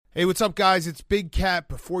Hey, what's up, guys? It's Big Cat.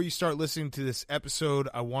 Before you start listening to this episode,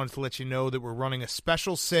 I wanted to let you know that we're running a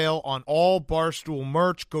special sale on all Barstool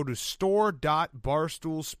merch. Go to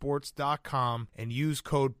store.barstoolsports.com and use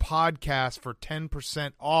code PODCAST for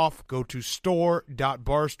 10% off. Go to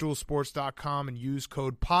store.barstoolsports.com and use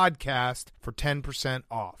code PODCAST for 10%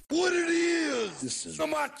 off. What it is, this is the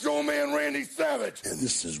Macho Man Randy Savage, and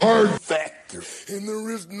this is Hard Factor. And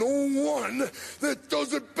there is no one that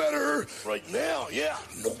does it better right now. Yeah,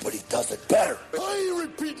 nobody does it better. I ain't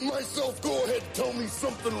repeating myself. Go ahead, tell me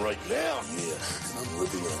something right now. Yeah, and I'm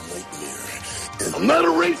living a nightmare. And I'm not a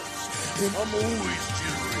racist, and I'm always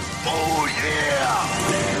cheering. Oh, yeah.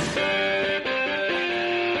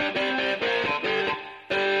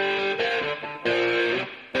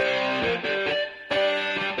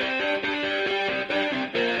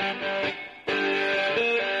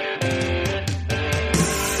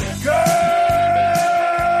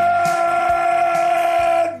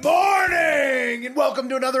 Welcome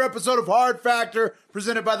to another episode of Hard Factor,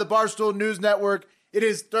 presented by the Barstool News Network. It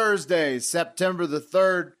is Thursday, September the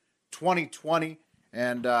 3rd, 2020.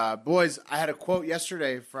 And, boys, I had a quote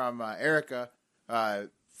yesterday from Erica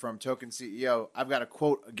from Token CEO. I've got a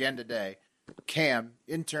quote again today.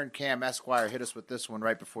 Intern Cam Esquire hit us with this one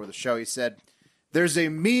right before the show. He said, "There's a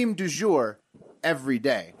meme du jour every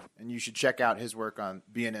day." And you should check out his work on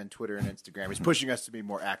BNN, Twitter, and Instagram. He's pushing us to be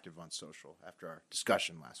more active on social after our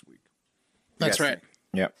discussion last week. That's right.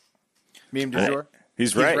 Yep. Meme du jour?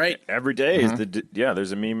 He's right. Every day is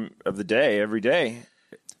there's a meme of the day every day.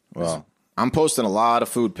 Well, I'm posting a lot of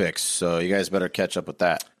food pics, so you guys better catch up with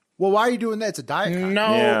that. Well, why are you doing that? It's a diet content.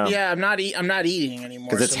 No, Yeah. I'm not eating anymore.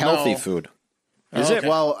 Because it's healthy food. Is it?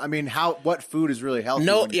 Well, I mean, what food is really healthy?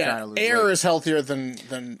 No, when you're trying to lose air weight? is healthier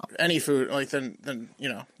than any food, like than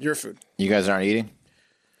your food. You guys aren't eating?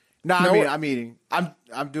 No, I'm eating. I'm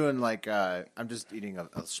doing like I'm just eating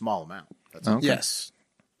a small amount. That's all. Okay. Yes,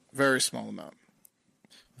 very small amount.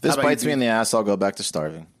 If this about bites you, me in the ass, I'll go back to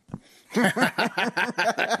starving. How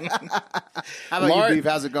about you, Beef?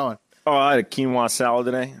 How's it going? Oh, I had a quinoa salad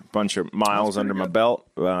today. A bunch of miles under my belt.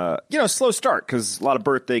 Slow start because a lot of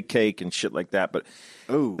birthday cake and shit like that. But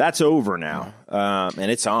that's over now, and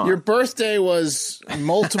it's on. Your birthday was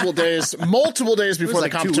multiple days before the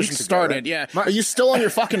like 2 competition weeks ago, started. right? Yeah, are you still on your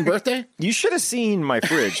fucking birthday? You should have seen my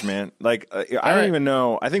fridge, man. Like, I don't even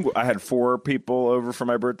know. I think I had 4 people over for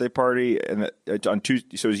my birthday party, and on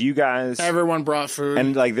Tuesday, so it was you guys. Everyone brought food,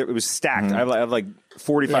 And like it was stacked. I have like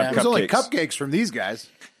 45 cupcakes. There's only cupcakes from these guys.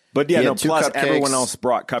 But He yeah, had no. 2 Plus, cupcakes. everyone else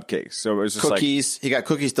brought cupcakes, so it was just Cookies. He got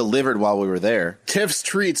cookies delivered while we were there. Tiff's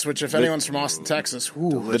Treats, which if anyone's from Austin, Texas,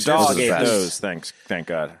 The dog ate those. Thank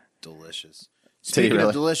God. Delicious. Speaking really?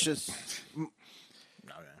 of delicious,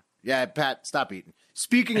 yeah, Pat, stop eating.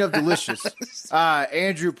 Speaking of delicious,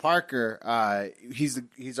 Andrew Parker,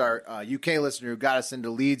 he's our UK listener who got us into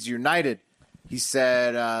Leeds United. He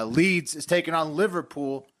said Leeds is taking on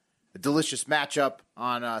Liverpool. A delicious matchup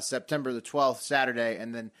on September the 12th, Saturday.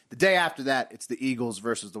 And then the day after that, it's the Eagles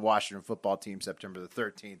versus the Washington football team, September the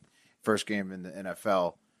 13th. First game in the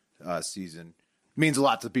NFL season. Means a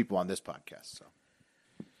lot to the people on this podcast. So,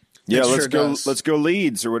 Yeah, It sure let's go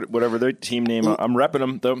Leeds or whatever their team name. I'm repping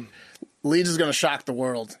them though. Leeds is going to shock the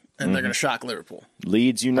world, and they're going to shock Liverpool.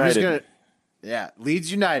 Leeds United. Leeds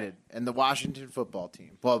United and the Washington football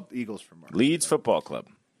team. Well, Eagles from Mark. Leeds Football Club.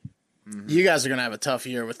 You guys are going to have a tough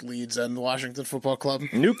year with Leeds and the Washington Football Club.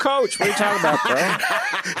 New coach. What are you talking about,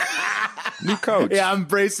 bro? New coach. Yeah, I'm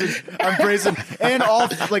bracing. And all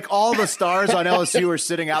the stars on LSU are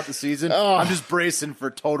sitting out the season. I'm just bracing for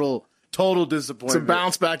total disappointment. It's a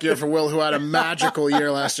bounce back year for Will, who had a magical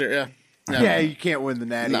year last year. Yeah, you can't win the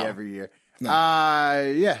Natty every year. No.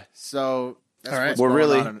 So that's all right. what's We're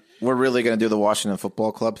going on. really going to do the Washington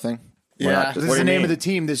Football Club thing. Yeah. This is the name of the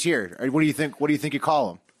team this year. What do you think? What do you think you call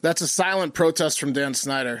them? That's a silent protest from Dan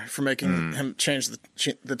Snyder for making him change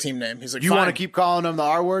the team name. He's like, You want to keep calling them the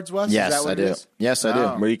R words, Wes? Yes, is that what I it do. is? Yes, I do.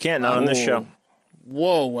 Oh. Well, you can't not on this show.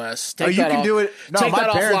 Whoa, Wes. You can do it. No, take my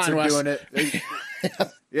that parents offline, are Wes. doing it.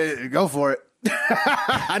 Yeah, go for it.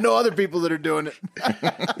 I know other people that are doing it.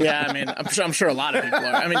 Yeah, I mean, I'm sure a lot of people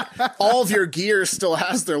are. I mean, all of your gear still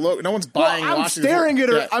has their logo. No one's buying I'm Washington.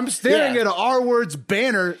 I'm staring at an R words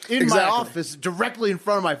banner in my office directly in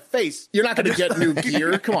front of my face. You're not going to get new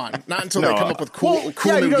gear. Come on, not until they come up with cool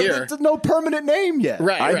new gear. There's no permanent name yet.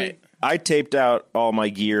 Right. I taped out all my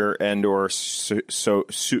gear and or I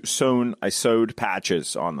sewed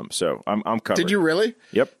patches on them, so I'm covered. Did you really?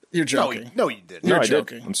 Yep. You're joking. No, you didn't. You're I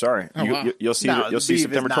joking. did. I'm sorry. wow. You'll see. No, You'll see Beef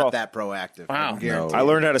September is 12th. not that proactive. Wow. I guarantee I you.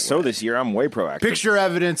 learned how to sew this year. I'm way proactive. Picture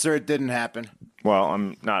evidence or it didn't happen. Well,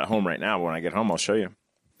 I'm not at home right now, but when I get home, I'll show you.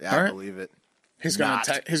 Yeah, I believe it. He's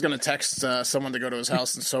gonna text someone to go to his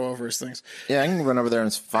house and sew over his things. Yeah, I can run over there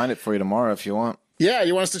and find it for you tomorrow if you want. Yeah,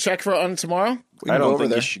 you want us to check on tomorrow? I don't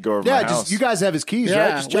think you should go over my house. You guys have his keys, right? Yeah,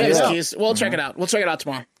 Just we check have it his out. keys. We'll check it out. We'll check it out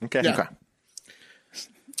tomorrow. Okay. Yeah. Okay.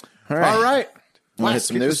 All right. Want to hit Let's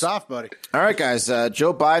some get news? this off, buddy. All right, guys.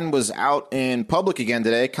 Joe Biden was out in public again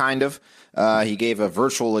today, kind of. He gave a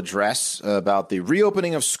virtual address about the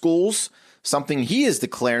reopening of schools, something he is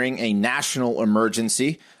declaring a national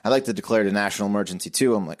emergency. I like to declare it a national emergency,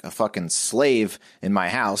 too. I'm like a fucking slave in my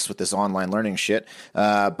house with this online learning shit.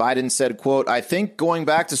 Biden said, quote, "I think going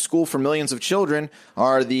back to school for millions of children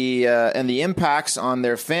and the impacts on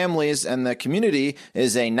their families and the community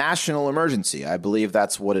is a national emergency. I believe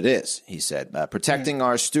that's what it is," he said. Protecting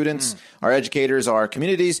our students, our educators, our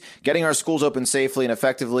communities, getting our schools open safely and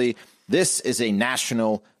effectively. This is a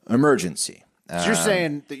national emergency. So you're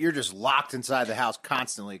saying that you're just locked inside the house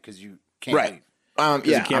constantly because you can't leave.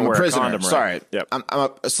 Yeah, can't I'm a wear a prisoner. condom, right? Sorry. Yep.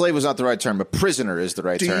 A slave was not the right term. A prisoner is the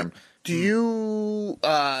right term. Do you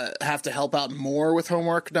have to help out more with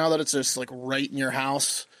homework now that it's just like right in your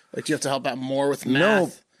house? Like, do you have to help out more with math?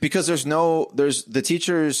 No, because the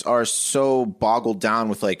teachers are so boggled down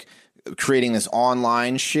with like creating this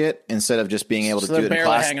online shit instead of just being able to do it in barely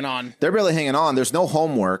class. hanging on. They're barely hanging on. There's no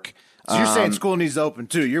homework. So you're saying school needs to open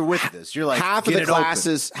too. You're with this. You're like half of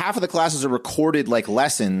the classes are recorded like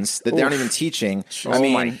lessons that they aren't even teaching. I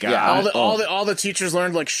mean, my God. yeah, All the teachers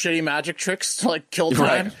learned like shitty magic tricks to like kill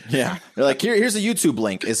time. right. Yeah, they're like here's a YouTube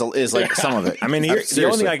link. Is like some of it. I mean, the only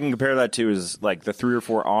Seriously. thing I can compare that to is like the 3 or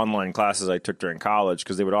 4 online classes I took during college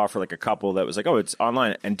because they would offer like a couple that was like, oh, it's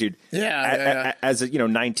online. And dude, as a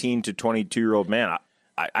 19 to 22-year-old man,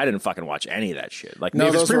 I didn't fucking watch any of that shit. Like, No,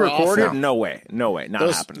 if it's those were pre-recorded, awful. no way, not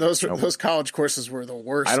happening. Those college courses were the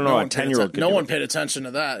worst. I don't know how a 10-year-old could No do one it. paid attention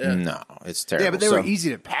to that. Yeah. No, it's terrible. Yeah, but they were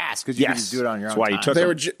easy to pass because you could Yes. just do it on your That's own why you time.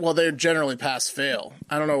 took them. They're generally pass fail.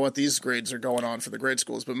 I don't know what these grades are going on for the grade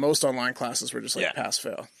schools, but most online classes were just like pass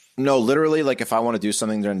fail. No, literally, like if I want to do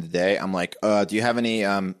something during the day, I'm like, do you have any,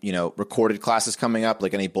 recorded classes coming up?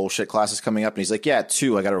 Like any bullshit classes coming up? And he's like, yeah,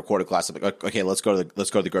 2. I got a recorded class. I'm like, okay, let's go to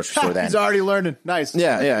the grocery store then. He's already learning. Nice.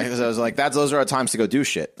 Yeah. Because I was like, those are our times to go do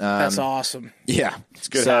shit. That's awesome. Yeah, it's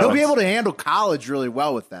good. He'll be able to handle college really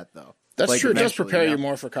well with that, though. That's Like, true. It does eventually, prepare yeah. you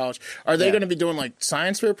more for college. Are they going to be doing like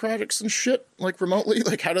science fair projects and shit like remotely?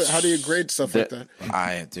 Like how do you grade stuff like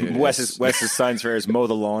that? Dude, Wes's science fair is mow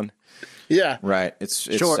the lawn. Yeah. right. It's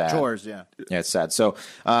sad. Chores, yeah. Yeah, it's sad. So,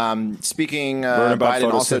 speaking Learn about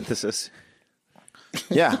Biden also, photosynthesis.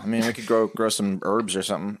 yeah, I mean, we could grow some herbs or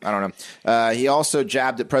something. I don't know. He also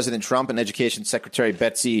jabbed at President Trump and Education Secretary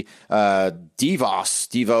Betsy DeVos,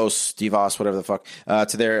 whatever the fuck,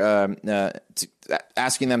 to their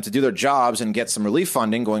asking them to do their jobs and get some relief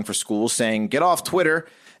funding going for schools, saying, get off Twitter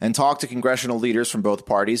and talk to congressional leaders from both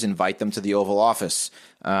parties, invite them to the Oval Office.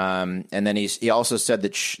 And then he also said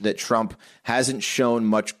that Trump hasn't shown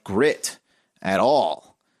much grit at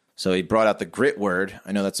all. So he brought out the grit word.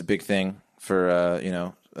 I know that's a big thing for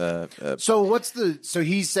So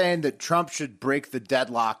he's saying that Trump should break the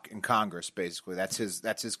deadlock in Congress. Basically, that's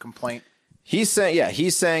his complaint. He's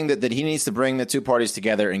saying that he needs to bring the two parties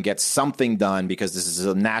together and get something done because this is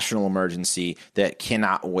a national emergency that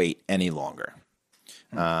cannot wait any longer.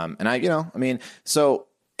 Yeah.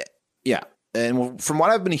 And from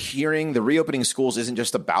what I've been hearing, the reopening schools isn't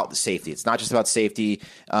just about the safety. It's not just about safety.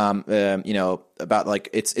 About like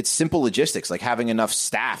it's simple logistics, like having enough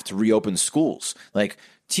staff to reopen schools, like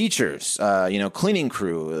teachers, cleaning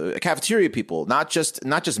crew, cafeteria people, not just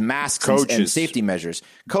masks and safety measures,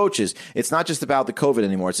 coaches. It's not just about the COVID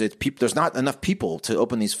anymore. It's people. There's not enough people to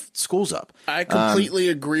open these schools up. I completely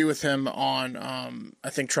agree with him on. I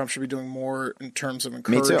think Trump should be doing more in terms of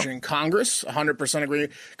encouraging Congress. 100% agree.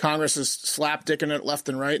 Congress is slapdicking it left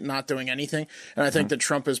and right, not doing anything. And I think that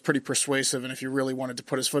Trump is pretty persuasive. And if he really wanted to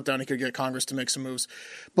put his foot down, he could get Congress to make some moves.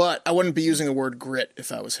 But I wouldn't be using the word grit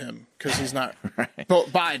if I was him because he's not. But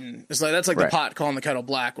Biden is like that's like the pot calling the kettle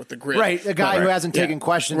black with the grit. Right, a guy who hasn't taken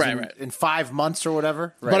questions Right. in 5 months or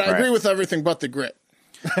whatever. Right. But I agree with everything but the grit.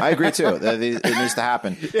 I agree too. It needs to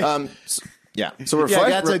happen. So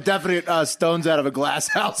that's a definite stones out of a glass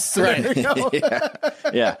house. Right.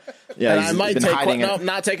 Yeah. And I he's might been take hiding it. No,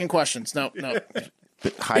 not taking questions. No.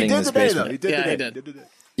 Hiding He did in his today, basement. though. He did Yeah, today. he did.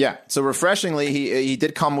 Yeah, so refreshingly, he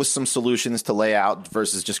did come with some solutions to lay out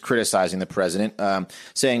versus just criticizing the president,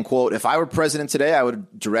 saying, quote, if I were president today, I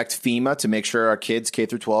would direct FEMA to make sure our kids K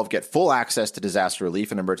through 12 get full access to disaster relief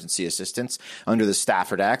and emergency assistance under the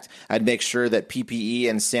Stafford Act. I'd make sure that PPE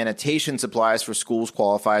and sanitation supplies for schools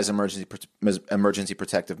qualify as emergency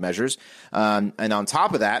protective measures. And on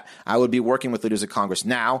top of that, I would be working with leaders of Congress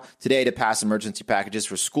now, today, to pass emergency packages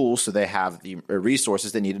for schools so they have the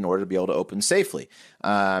resources they need in order to be able to open safely.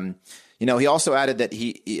 He also added that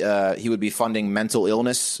he would be funding mental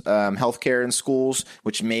illness healthcare in schools,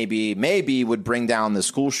 which maybe would bring down the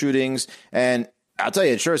school shootings. And I'll tell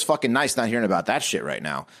you, it sure is fucking nice not hearing about that shit right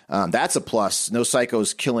now. That's a plus. No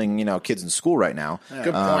psychos killing kids in school right now.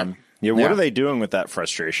 Good point. What are they doing with that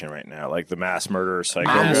frustration right now? Like the mass murderer psycho?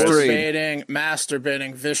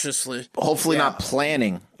 Masturbating viciously. Hopefully not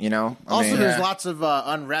planning, There's lots of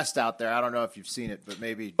unrest out there. I don't know if you've seen it, but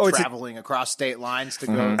maybe traveling across state lines to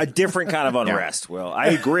go. A different kind of unrest, Will. I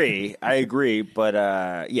agree.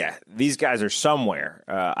 But, these guys are somewhere.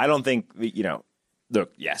 I don't think,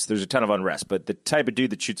 look, yes, there's a ton of unrest, but the type of dude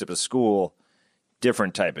that shoots up a school,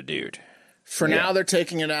 different type of dude. For now, they're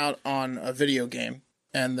taking it out on a video game.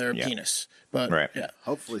 And their penis. But,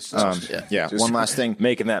 hopefully so. One last thing.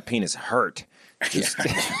 Making that penis hurt.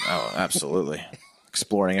 Oh, absolutely.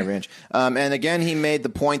 Exploring every inch. And again, he made the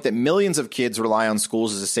point that millions of kids rely on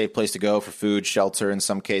schools as a safe place to go for food, shelter in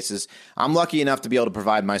some cases. I'm lucky enough to be able to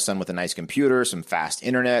provide my son with a nice computer, some fast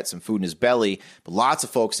internet, some food in his belly. But lots of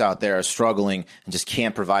folks out there are struggling and just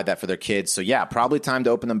can't provide that for their kids. So, probably time to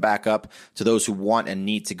open them back up to those who want and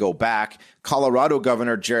need to go back. Colorado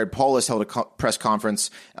Governor Jared Polis held a press conference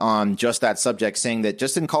on just that subject, saying that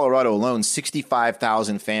just in Colorado alone,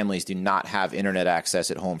 65,000 families do not have internet access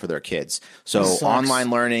at home for their kids. So online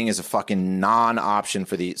learning is a fucking non-option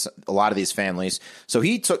for a lot of these families. So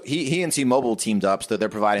he and T-Mobile teamed up, so they're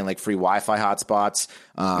providing like free Wi-Fi hotspots,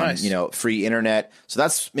 free internet. So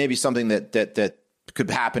that's maybe something that could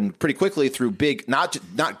happen pretty quickly through big, not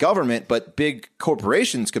government, but big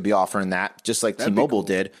corporations could be offering that, just like T-Mobile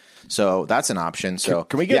did. So that's an option. So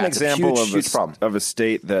can we get an example of a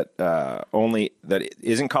state that that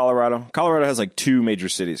isn't Colorado? Colorado has like 2 major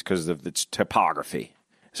cities because of its topography.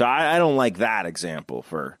 So I don't like that example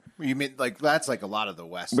for. You mean like that's like a lot of the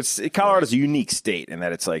West? But Colorado's a unique state in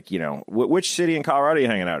that it's like which city in Colorado are you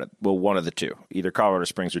hanging out at? Well, one of the two, either Colorado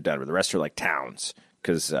Springs or Denver. The rest are like towns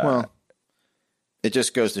because it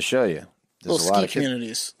just goes to show you there's a lot of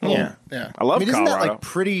communities. Yeah. I love Colorado. Isn't that like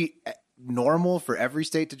pretty normal for every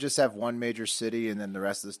state to just have one major city and then the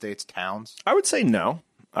rest of the states towns? I would say no.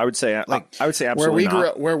 I would say absolutely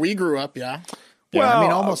not. Where we grew up, yeah. Well, I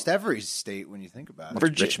mean, almost every state when you think about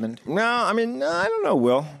it. Richmond? No, I mean, I don't know,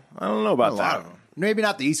 Will. I don't know about that. Maybe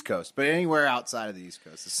not the East Coast, but anywhere outside of the East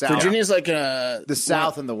Coast. The South. Virginia's like the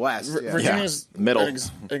South and the West. Virginia's middle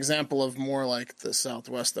example of more like the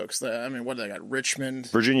Southwest, though. Because what do they got?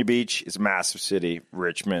 Richmond, Virginia Beach is a massive city.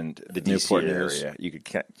 Richmond, the Newport area, you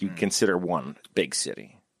could consider one big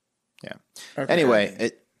city. Yeah. Okay.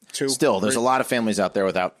 Anyway, there's a lot of families out there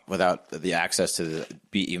without the access to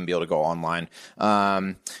even be able to go online.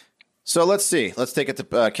 So let's see. Let's take it to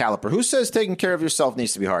Caliper. Who says taking care of yourself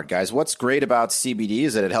needs to be hard, guys? What's great about CBD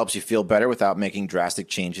is that it helps you feel better without making drastic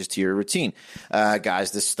changes to your routine.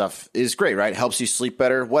 Guys, this stuff is great, right? Helps you sleep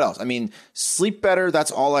better. What else? I mean, sleep better, that's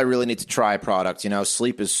all I really need to try product.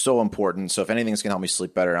 Sleep is so important. So if anything's going to help me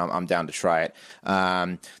sleep better, I'm down to try it.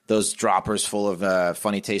 Those droppers full of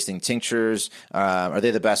funny tasting tinctures, are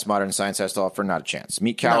they the best modern science has to offer? Not a chance.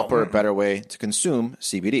 Meet Caliper, a better way to consume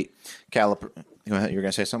CBD. Caliper, you were going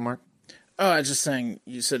to say something, Mark? Oh, I was just saying,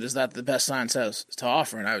 you said, is that the best science has to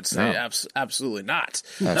offer? And I would say absolutely not.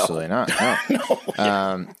 Absolutely not. No.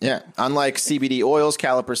 Unlike CBD oils,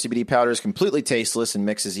 Caliper CBD powder is completely tasteless and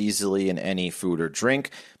mixes easily in any food or drink.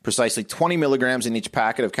 Precisely 20 milligrams in each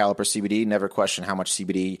packet of Caliper CBD. Never question how much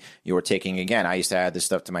CBD you're taking. Again, I used to add this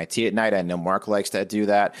stuff to my tea at night. I know Mark likes to do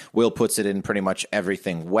that. Will puts it in pretty much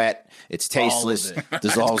everything wet. It's tasteless.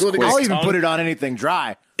 Dissolves quick. I'll even put it on anything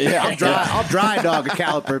dry. Yeah, I'll dry dog a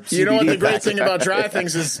Caliper CBD. You know what the great thing about dry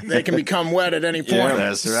things is they can become wet at any point. Yeah,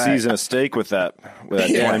 that's right. Season a steak with that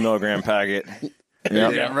 20 milligram packet.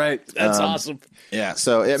 Yeah, right. That's awesome. Yeah,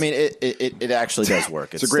 so I mean, it actually does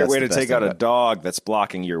work. It's a great way to take out a dog that's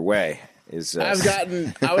blocking your way. I've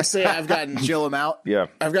gotten chill him out. Yeah,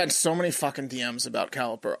 I've gotten so many fucking DMs about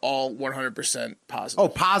Caliper, all 100% positive. Oh,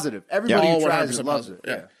 positive. Everybody who tries it loves it.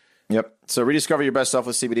 Yeah. Yep. So rediscover your best self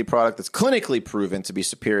with CBD product that's clinically proven to be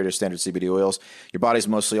superior to standard CBD oils. Your body's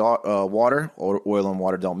mostly water. Oil and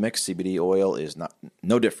water don't mix. CBD oil is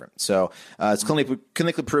no different. So it's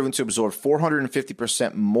clinically proven to absorb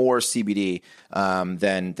 450% more CBD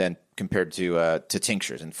than compared to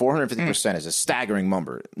tinctures. And 450% is a staggering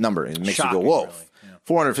number. It makes you go, whoa. Really.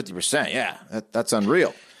 450%, yeah, that's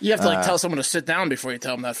unreal. You have to tell someone to sit down before you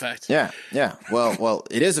tell them that fact. Yeah. Well,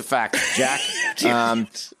 it is a fact, Jack. Gonna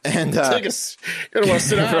want to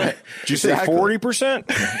sit down. Right. Did you say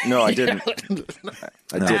 40%? No, I didn't.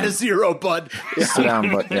 That is zero, bud. Sit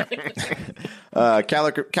down, but yeah.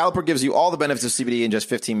 Caliper gives you all the benefits of CBD in just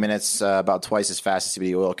 15 minutes, about twice as fast as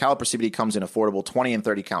CBD oil. Caliper CBD comes in affordable 20 and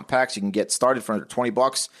 30 count packs. You can get started for under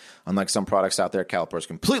 $20. Unlike some products out there, Caliper is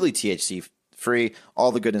completely THC free,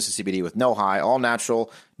 all the goodness of CBD with no high, all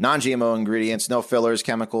natural, non-GMO ingredients, no fillers,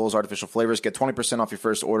 chemicals, artificial flavors. Get 20% off your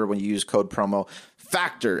first order when you use code promo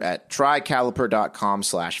FACTOR at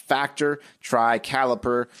trycaliper.com/factor.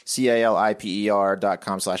 Trycaliper,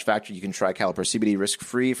 CALIPER.com/factor. You can try Caliper CBD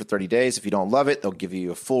risk-free for 30 days. If you don't love it, they'll give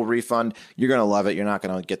you a full refund. You're going to love it. You're not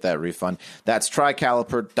going to get that refund. That's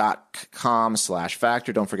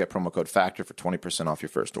trycaliper.com/factor. Don't forget promo code FACTOR for 20% off your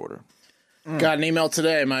first order. Got an email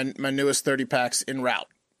today. My newest 30 packs en route.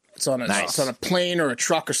 It's on a plane or a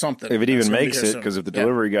truck or something. If it even makes it, because if the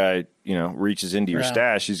delivery guy reaches into your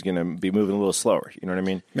stash, he's going to be moving a little slower. You know what I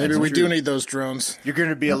mean? Maybe we do need those drones. You're going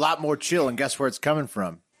to be a lot more chill, and guess where it's coming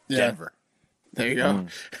from? Denver. There you go. A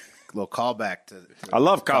little callback to I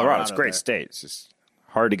love Colorado. It's a great state. It's just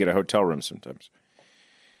hard to get a hotel room sometimes.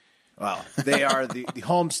 Well, they are the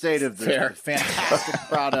home state of the fantastic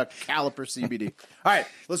product, Caliper CBD. All right,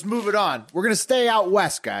 let's move it on. We're going to stay out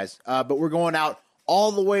west, guys, but we're going out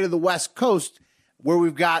all the way to the West Coast where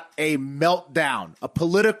we've got a meltdown, a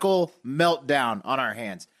political meltdown on our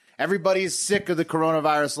hands. Everybody is sick of the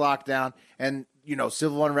coronavirus lockdown and,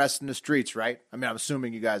 civil unrest in the streets, right? I mean, I'm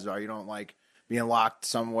assuming you guys are. You don't like being locked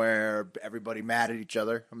somewhere, everybody mad at each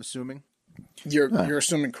other, I'm assuming. You're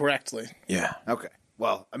assuming correctly. Yeah. Okay.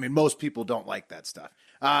 Well, I mean, most people don't like that stuff.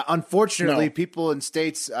 Unfortunately, people in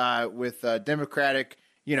states with Democratic,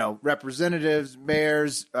 representatives,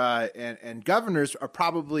 mayors, and governors are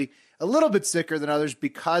probably a little bit sicker than others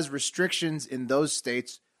because restrictions in those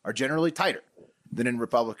states are generally tighter than in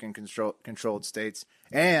Republican-controlled states,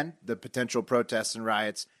 and the potential protests and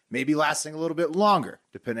riots may be lasting a little bit longer,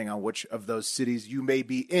 depending on which of those cities you may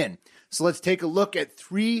be in. So let's take a look at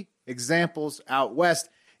 3 examples out west.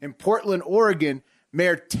 In Portland, Oregon,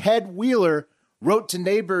 Mayor Ted Wheeler wrote to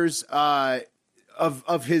neighbors of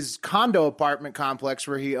his condo apartment complex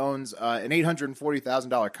where he owns an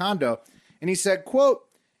 $840,000 condo. And he said, quote,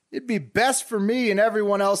 "It'd be best for me and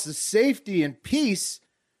everyone else's safety and peace,"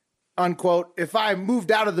 unquote, "if I moved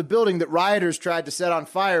out of the building that rioters tried to set on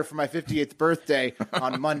fire for my 58th birthday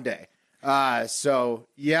on Monday." So,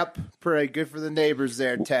 yep, pretty good for the neighbors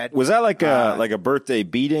there, Ted. Was that like a birthday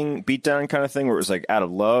beatdown kind of thing where it was like out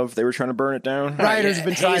of love they were trying to burn it down? Rioters have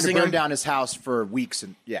been trying to burn down his house for weeks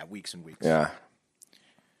and weeks. Yeah.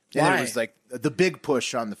 And it was like the big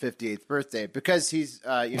push on the 58th birthday because he's,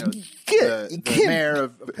 the mayor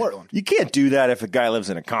of Portland. You can't do that if a guy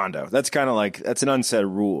lives in a condo. That's kind of like, that's an unsaid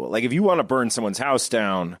rule. Like if you want to burn someone's house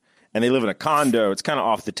down and they live in a condo, it's kind of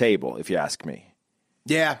off the table, if you ask me.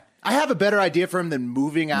 Yeah. I have a better idea for him than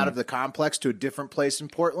moving out of the complex to a different place in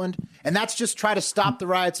Portland, and that's just try to stop the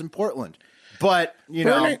riots in Portland. But,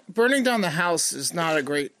 burning down the house is not a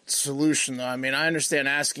great solution, though. I mean, I understand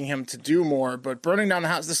asking him to do more, but burning down the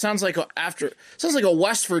house, this sounds like a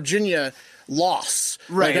West Virginia loss.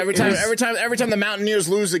 Right. Like every time the Mountaineers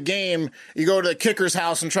lose a game, you go to the kicker's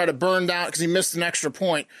house and try to burn down because he missed an extra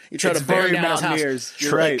point. You try to burn down his house.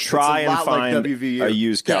 Try and find a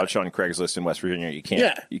used couch on Craigslist in West Virginia. You can't.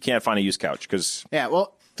 Yeah. You can't find a used couch because they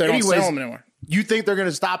don't sell them anymore. You think they're going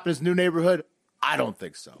to stop in his new neighborhood? I don't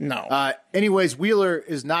think so. No. Anyways, Wheeler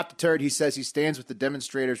is not deterred. He says he stands with the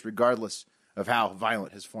demonstrators regardless of how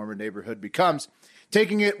violent his former neighborhood becomes.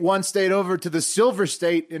 Taking it one state over to the Silver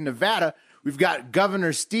State in Nevada, we've got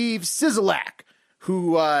Governor Steve Sisolak,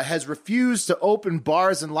 who has refused to open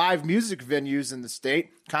bars and live music venues in the state.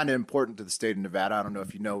 Kind of important to the state of Nevada. I don't know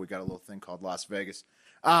if you know, we got a little thing called Las Vegas.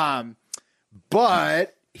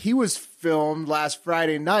 But he was filmed last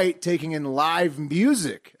Friday night taking in live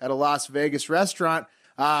music at a Las Vegas restaurant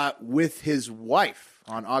with his wife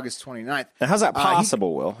on August 29th. Now, how's that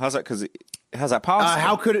possible, Will? How's that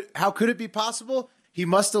possible? How could it be possible? He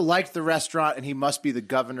must have liked the restaurant, and he must be the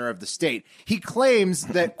governor of the state. He claims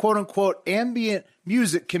that, quote-unquote, ambient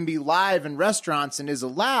music can be live in restaurants and is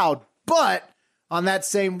allowed, but on that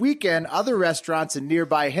same weekend, other restaurants in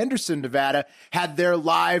nearby Henderson, Nevada, had their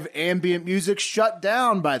live ambient music shut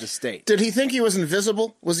down by the state. Did he think he was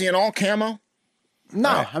invisible? Was he in all camo?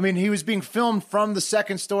 No, I mean, he was being filmed from the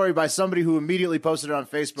second story by somebody who immediately posted it on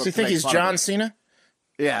Facebook. Does he think he's John Cena?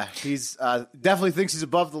 Yeah, he's definitely thinks he's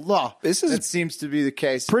above the law. That seems to be the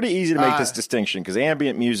case. Pretty easy to make this distinction because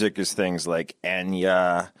ambient music is things like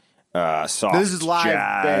Enya, soft this is live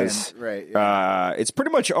jazz. Band. Right? Yeah. It's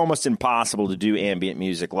pretty much almost impossible to do ambient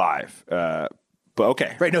music live. But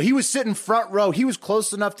okay, right? No, he was sitting front row. He was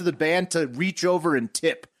close enough to the band to reach over and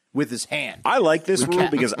tip with his hand. I like this rule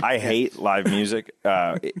because I hate live music,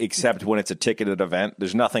 except when it's a ticketed event.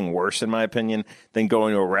 There's nothing worse, in my opinion, than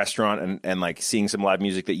going to a restaurant and like seeing some live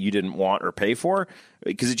music that you didn't want or pay for,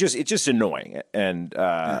 because it's just annoying. And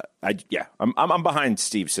I'm behind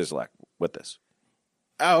Steve Sisolak with this.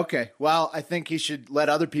 Oh, okay. Well, I think he should let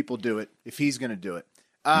other people do it if he's going to do it.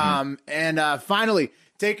 And finally,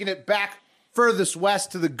 taking it back furthest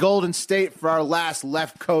west to the Golden State for our last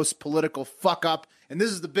left coast political fuck up. And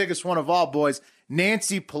this is the biggest one of all, boys.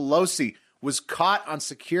 Nancy Pelosi was caught on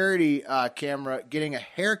security camera getting a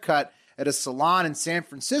haircut at a salon in San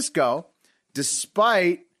Francisco,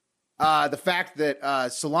 despite the fact that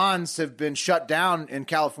salons have been shut down in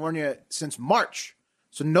California since March.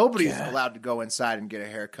 So nobody's allowed to go inside and get a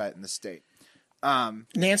haircut in the state.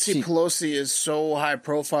 Nancy Pelosi is so high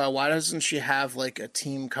profile. Why doesn't she have like a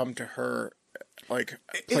team come to her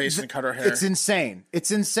place and cut her hair? It's insane.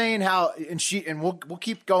 It's insane how and we'll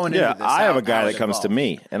keep going into this. I have a guy that comes to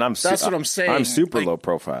me, and that's what I'm saying. I'm super low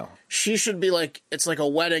profile. She should be like, it's like a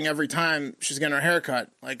wedding every time she's getting her hair cut.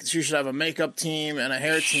 Like she should have a makeup team and a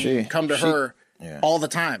hair team come to her all the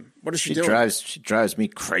time. What is she doing? She drives me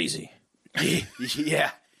crazy.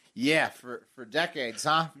 Yeah, for decades,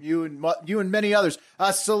 huh? You and many others.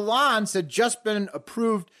 Salons had just been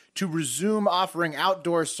approved to resume offering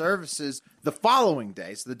outdoor services the following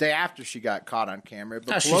day, so the day after she got caught on camera.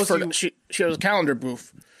 But she has a calendar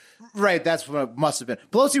booth. Right, that's what it must have been.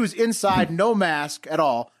 Pelosi was inside, no mask at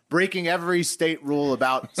all, breaking every state rule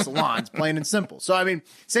about salons, plain and simple. So, I mean,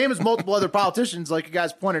 same as multiple other politicians, like you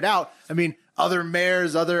guys pointed out. I mean, other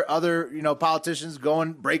mayors, other politicians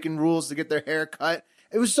breaking rules to get their hair cut.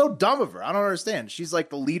 It was so dumb of her. I don't understand. She's like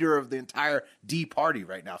the leader of the entire D party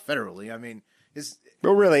right now, federally. I mean, it's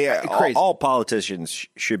really crazy. All politicians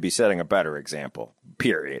should be setting a better example.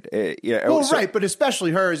 Period. Right, but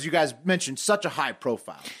especially her, as you guys mentioned, such a high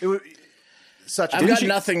profile. I've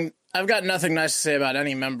got nothing nice to say about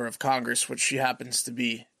any member of Congress, which she happens to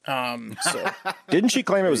be. Didn't she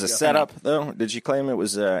claim it was a setup, though? Did she claim it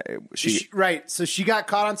was right? So she got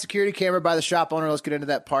caught on security camera by the shop owner. Let's get into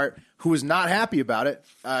that part. Who was not happy about it,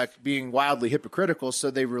 being wildly hypocritical. So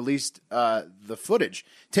they released the footage,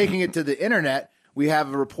 taking it to the internet. We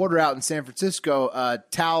have a reporter out in San Francisco,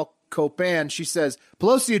 Tal Copan. She says,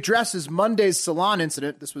 Pelosi addresses Monday's salon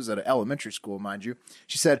incident. This was at an elementary school, mind you.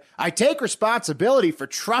 She said, I take responsibility for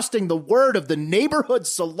trusting the word of the neighborhood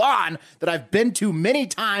salon that I've been to many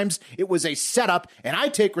times. It was a setup, and I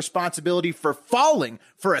take responsibility for falling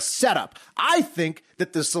for a setup. I think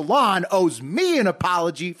that the salon owes me an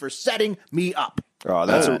apology for setting me up. Oh,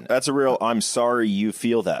 that's a real, I'm sorry you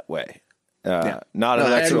feel that way. Not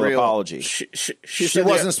an actual apology. She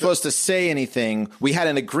wasn't supposed to say anything. We had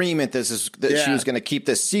an agreement that she was going to keep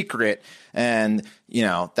this secret, and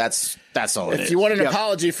that's all. If you want an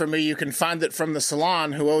apology from me, you can find it from the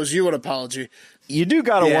salon who owes you an apology. You do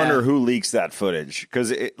got to wonder who leaks that footage, because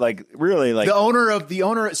the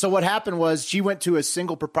owner. So what happened was she went to a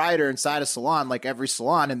single proprietor inside a salon, like every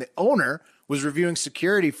salon, and the owner was reviewing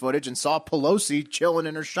security footage and saw Pelosi chilling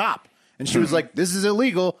in her shop. And she was like, this is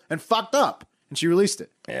illegal and fucked up. And she released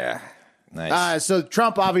it. Yeah. Nice. So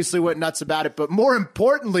Trump obviously went nuts about it. But more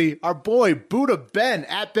importantly, our boy, Buddha Ben,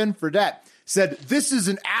 at Ben Fredette, said, this is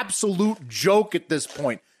an absolute joke at this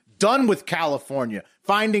point. Done with California.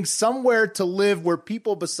 Finding somewhere to live where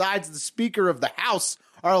people besides the Speaker of the House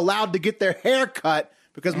are allowed to get their hair cut,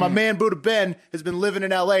 because my man Buddha Ben has been living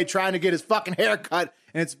in L.A. trying to get his fucking hair cut,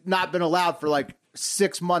 and it's not been allowed for like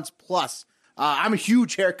 6 months plus. I'm a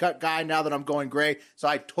huge haircut guy now that I'm going gray, so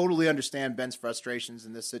I totally understand Ben's frustrations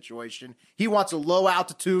in this situation. He wants a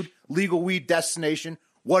low-altitude, legal weed destination.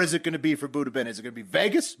 What is it going to be for Buddha Ben? Is it going to be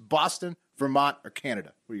Vegas, Boston, Vermont, or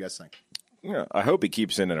Canada? What do you guys think? Yeah, I hope he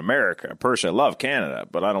keeps it in America. Personally, I love Canada,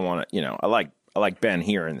 but I don't want to, I like Ben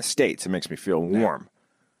here in the States. It makes me feel warm.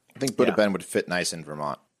 I think Buddha Ben would fit nice in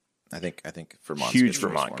Vermont. I think Vermont's huge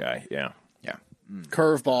Vermont guy. Yeah.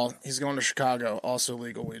 Curveball. He's going to Chicago. Also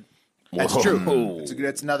legal weed. That's true.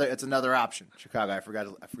 It's another option. Chicago. I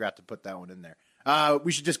forgot to put that one in there.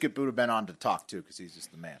 We should just get Buddha Ben on to talk too, because he's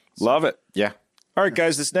just the man. So. Love it. Yeah. All right,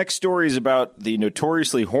 guys, this next story is about the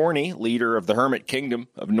notoriously horny leader of the Hermit Kingdom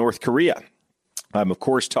of North Korea. I'm, of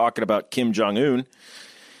course, talking about Kim Jong-un.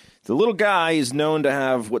 The little guy is known to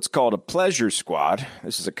have what's called a pleasure squad.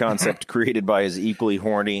 This is a concept created by his equally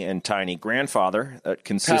horny and tiny grandfather. That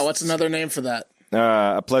consists. Kyle, what's another name for that?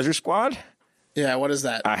 A pleasure squad? Yeah, what is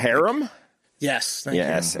that? A harem? Yes, thank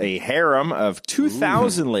Yes, you. a harem of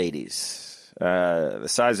 2,000 ladies, the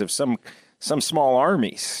size of some small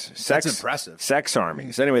armies. That's impressive. Sex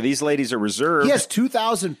armies. Anyway, these ladies are reserved. He has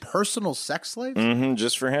 2,000 personal sex slaves?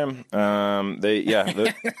 Just for him.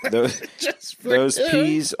 Those him.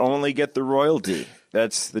 peas only get the royalty.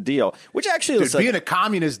 That's the deal. Which actually Dude, looks like being a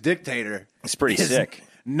communist dictator it's pretty sick.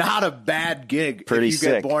 Not a bad gig Pretty if you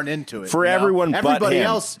sick. get born into it. For you know? everyone but everybody him.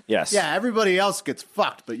 else. Yes. Yeah, everybody else gets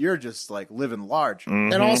fucked, but you're just like living large.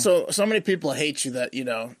 And also, so many people hate you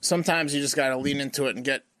that, sometimes you just got to lean into it and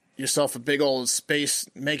get yourself a big old space,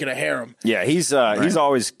 make it a harem. Yeah, he's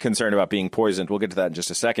always concerned about being poisoned. We'll get to that in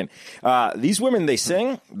just a second. These women, they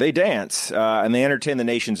sing, they dance, and they entertain the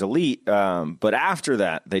nation's elite. But after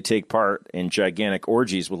that, they take part in gigantic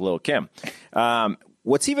orgies with Lil' Kim.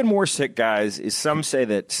 What's even more sick, guys, is some say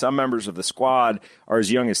that some members of the squad are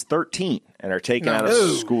as young as 13 and are taken out of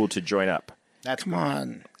school to join up. Come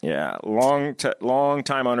on. Yeah, long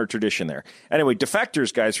time honored tradition there. Anyway,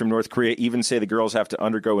 defectors, guys, from North Korea even say the girls have to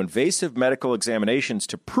undergo invasive medical examinations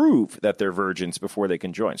to prove that they're virgins before they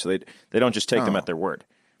can join. So they don't just take them at their word.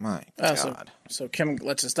 My God. So Kim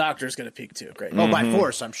lets his doctors get a peek too. Great. Oh, by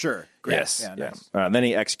force, I'm sure. Great. Yes. Yeah, nice. Then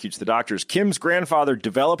he executes the doctors. Kim's grandfather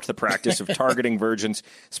developed the practice of targeting virgins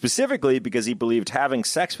specifically because he believed having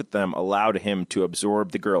sex with them allowed him to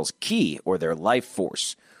absorb the girl's ki or their life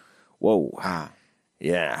force. Whoa.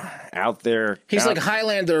 Yeah. Out there. He's like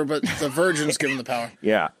Highlander, but the virgins give him the power.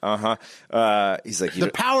 Yeah. He's like The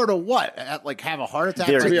power to what? Like have a heart attack?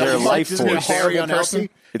 Their life Just be a force. very Horrible unhealthy?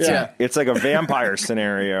 person. It's like a vampire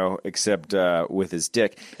scenario, except with his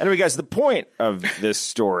dick. Anyway, guys, the point of this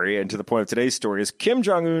story, and to the point of today's story, is Kim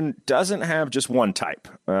Jong-un doesn't have just one type.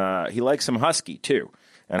 He likes some husky, too.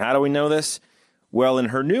 And how do we know this? Well, in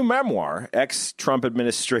her new memoir, ex-Trump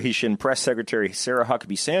administration press secretary Sarah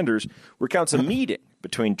Huckabee Sanders recounts a meeting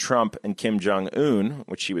between Trump and Kim Jong-un,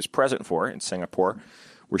 which she was present for in Singapore,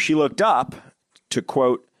 where she looked up to,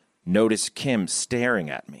 quote, notice Kim staring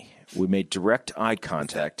at me. We made direct eye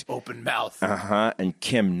contact. Open mouth. And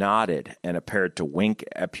Kim nodded and appeared to wink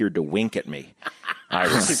at me.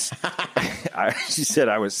 She said,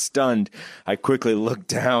 I was stunned. I quickly looked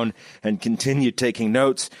down and continued taking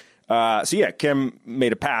notes. Kim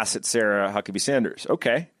made a pass at Sarah Huckabee Sanders.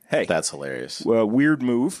 Okay. Hey. That's hilarious. Well, weird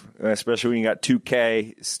move, especially when you got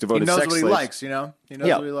 2K devoted He knows sex what he slaves. likes, He knows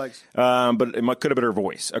what he likes. But it could have been her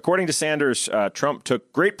voice. According to Sanders, Trump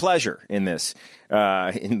took great pleasure in this,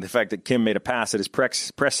 in the fact that Kim made a pass at his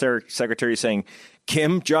press secretary saying,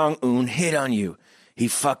 Kim Jong-un hit on you. He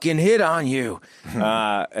fucking hit on you.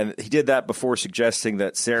 And he did that before suggesting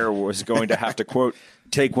that Sarah was going to have to, quote,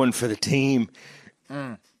 take one for the team.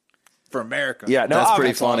 For America. Yeah, no, that's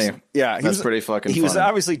pretty funny. Awesome. Yeah, that's pretty fucking funny. He was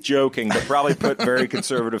obviously joking, but probably put very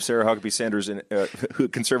conservative Sarah Huckabee Sanders in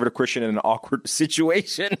conservative Christian in an awkward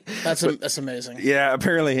situation. That's amazing. Yeah,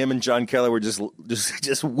 apparently him and John Kelly were just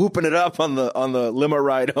whooping it up on the limo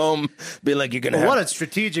ride home, being like, "You're gonna." What a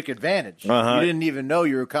strategic advantage! You didn't even know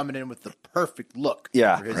you were coming in with the perfect look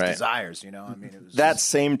for his desires. It was that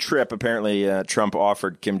same trip. Apparently, Trump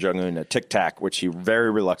offered Kim Jong-un a Tic Tac, which he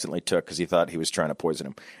very reluctantly took because he thought he was trying to poison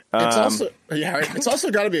him. It's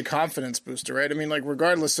also got to be a confidence booster, right? I mean, like,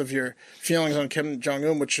 regardless of your feelings on Kim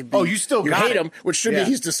Jong-un, which should be you hate him, which should be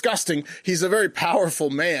he's disgusting. He's a very powerful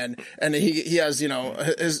man, and he has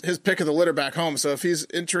his pick of the litter back home. So if he's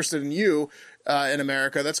interested in you in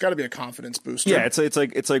America, that's got to be a confidence booster. Yeah,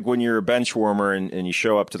 it's like when you're a bench warmer and you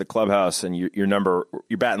show up to the clubhouse and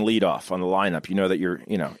you're batting lead off on the lineup. You know that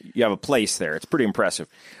you have a place there. It's pretty impressive.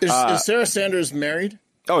 Is Sarah Sanders married?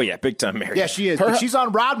 Oh, yeah, big time married. Yeah, she is. But she's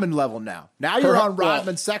on Rodman level now. Now you're on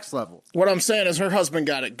Rodman sex level. What I'm saying is her husband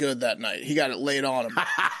got it good that night. He got it laid on him.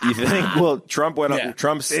 You think? Well, Trump went up.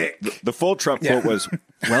 Trump's the full Trump quote was,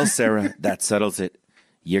 well, Sarah, that settles it.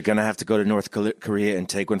 You're going to have to go to North Korea and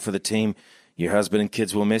take one for the team. Your husband and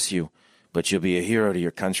kids will miss you, but you'll be a hero to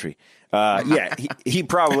your country. He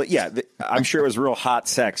probably, I'm sure it was real hot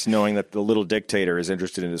sex knowing that the little dictator is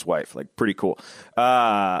interested in his wife. Like, pretty cool.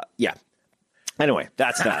 Anyway,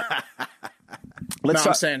 that's that.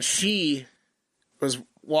 I'm saying she was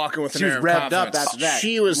walking with an air of revved confidence. up after that.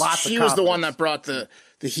 She was the one that brought the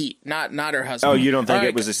the heat, not her husband. Oh, you don't think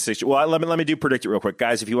it was a situation? Well, let me do Predict It real quick.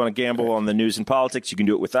 Guys, if you want to gamble on the news and politics, you can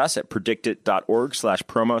do it with us at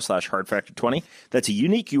predictit.org/promo/hardfactor20. That's a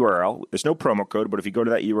unique URL. There's no promo code, but if you go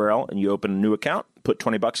to that URL and you open a new account, put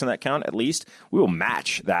 $20 in that account at least, we will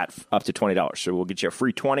match that up to $20. So we'll get you a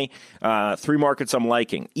free 20. 3 markets I'm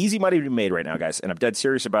liking. Easy money to be made right now, guys, and I'm dead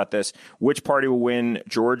serious about this. Which party will win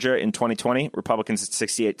Georgia in 2020? Republicans at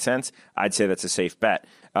 68 cents. I'd say that's a safe bet.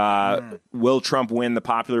 Will Trump win the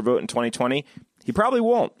popular vote in 2020? He probably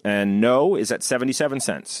won't. And no is at 77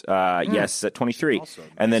 cents. Yes is at 23. Also,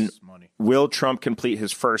 and then will Trump complete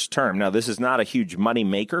his first term? Now, this is not a huge money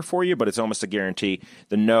maker for you, but it's almost a guarantee.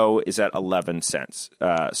 The no is at 11 cents.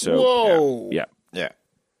 Whoa. Yeah.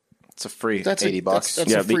 It's a free $80. That's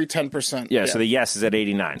a free 10%. Yeah, so the yes is at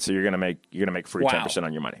 89. So you're gonna make free 10%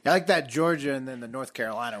 on your money. I like that Georgia and then the North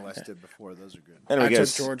Carolina West did before. Those are good. Anyway, I took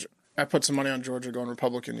Georgia. I put some money on Georgia going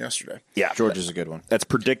Republican yesterday. Yeah, Georgia's a good one. That's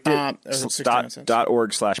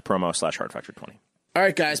predictit.org/promo/hardfactor20. All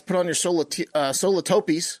right, guys, put on your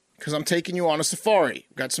Solatopies because I'm taking you on a safari.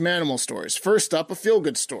 Got some animal stories. First up, a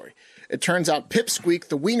feel-good story. It turns out Pipsqueak,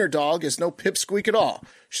 the wiener dog, is no Pipsqueak at all.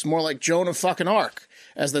 She's more like Joan of fucking Arc,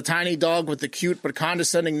 as the tiny dog with the cute but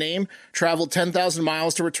condescending name traveled 10,000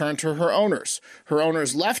 miles to return to her owners. Her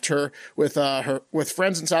owners left her with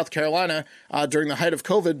friends in South Carolina during the height of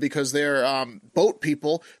COVID because they're boat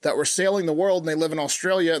people that were sailing the world, and they live in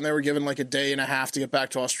Australia, and they were given like a day and a half to get back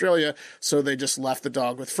to Australia, so they just left the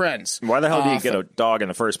dog with friends. Why the hell do you get a dog in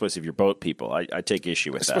the first place if you're boat people? I take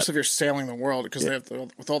issue with that. Especially if you're sailing the world, because they have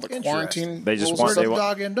with all the quarantine. They just want want the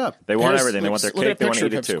dog end up. They want everything. They want their cake. They want to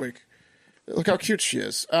eat it too. Look how cute she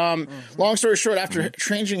is. Long story short, after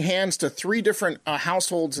changing hands to 3 different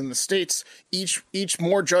households in the States, each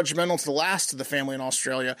more judgmental to the last of the family in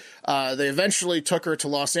Australia, they eventually took her to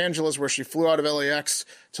Los Angeles, where she flew out of LAX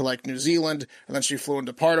to like New Zealand, and then she flew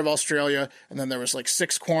into part of Australia, and then there was like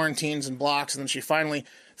 6 quarantines and blocks, and then she finally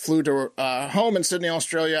flew to her home in Sydney,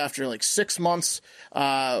 Australia after like 6 months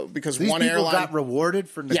because These one people airline got rewarded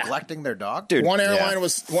for neglecting their dog. Dude, one airline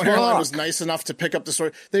was nice enough to pick up the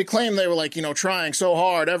story. They claim they were like trying so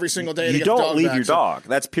hard every single day. You to get don't the dog leave back. your dog.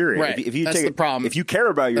 That's period. Right. If you That's take the problem. If you care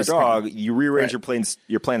about your dog, you rearrange your plans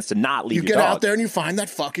to not leave You your get dog. out there and you find that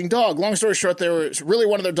fucking dog. Long story short, they were really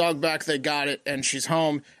wanted their dog back. They got it, and she's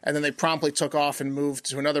home. And then they promptly took off and moved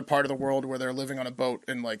to another part of the world where they're living on a boat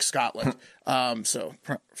in like Scotland. So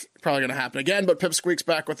probably going to happen again. But Pipsqueak's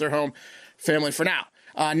back with their home family for now.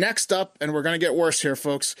 Next up, and we're going to get worse here,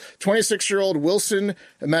 folks, 26-year-old Wilson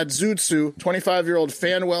Madzutsu, 25-year-old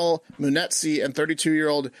Fanwell Munetsi, and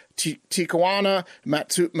 32-year-old Tikawana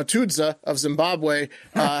Matudza of Zimbabwe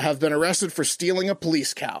have been arrested for stealing a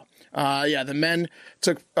police cow. The men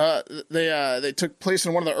took place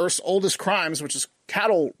in one of the Earth's oldest crimes, which is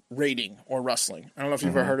cattle raiding or rustling. I don't know if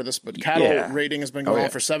you've ever heard of this, but cattle raiding has been going on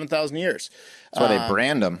for 7,000 years. That's why they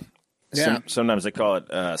brand them. Yeah. Sometimes they call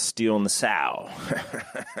it stealing the sow.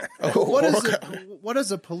 What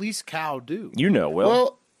does a police cow do? You know, Will.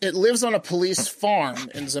 Well, it lives on a police farm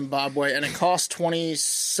in Zimbabwe, and it costs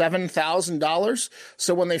 $27,000.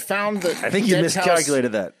 So when they found the I think you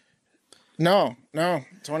miscalculated that. No, 20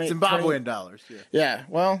 Zimbabwean dollars. Yeah,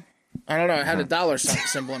 well, I don't know. It had a dollar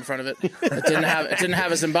symbol in front of it. It didn't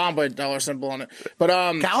have a Zimbabwe dollar symbol on it. But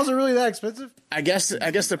cows are really that expensive? I guess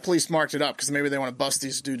the police marked it up because maybe they want to bust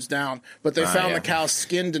these dudes down. But they found the cow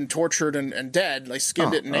skinned and tortured and dead. They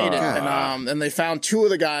skinned it and ate it. And they found 2 of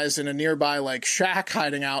the guys in a nearby like shack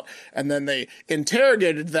hiding out. And then they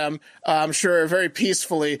interrogated them, I'm sure, very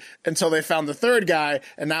peacefully until they found the 3rd guy.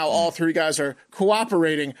 And now all 3 guys are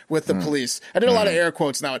cooperating with the police. I did a lot of air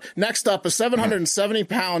quotes now. Next up, a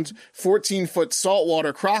 770-pound, 14-foot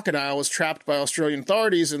saltwater crocodile was trapped by Australian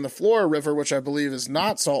authorities in the Flora River, which I believe is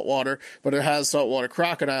not saltwater, but it has saltwater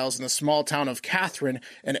crocodiles in the small town of Katherine,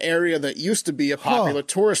 an area that used to be a popular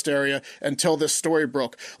tourist area until this story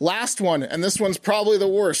broke. Last one, and this one's probably the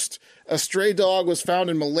worst. A stray dog was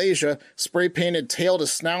found in Malaysia, spray-painted tail to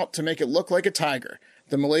snout to make it look like a tiger.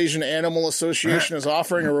 The Malaysian Animal Association is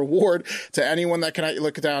offering a reward to anyone that can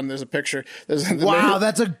look down. There's a picture. Wow,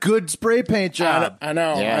 that's a good spray paint job. I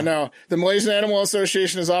know. The Malaysian Animal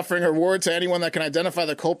Association is offering a reward to anyone that can identify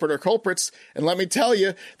the culprit or culprits. And let me tell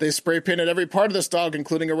you, they spray painted every part of this dog,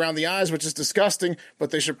 including around the eyes, which is disgusting.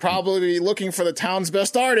 But they should probably be looking for the town's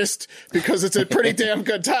best artist because it's a pretty damn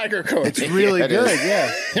good tiger coat. It's really good.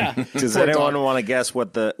 Yeah. Does anyone want to guess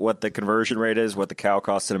what the conversion rate is? What the cow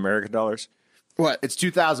costs in American dollars? What? It's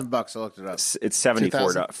 $2,000. I looked it up. It's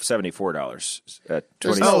 $74.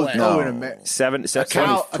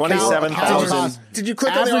 $27,000. Did you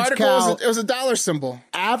click on the article? It was a dollar symbol.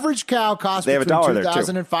 Average cow costs they have between $1 there,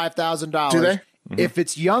 $2,000 and $5,000. Do they? If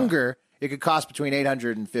it's younger, it could cost between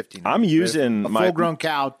 $800 and $1,500. I'm using a full-grown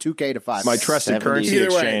cow, $2K to $5K. My trusted currency Either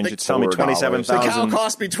way, exchange. It's telling me $27,000. The cow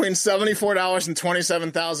costs between $74 and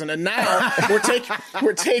 $27,000, and now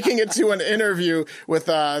we're taking it to an interview with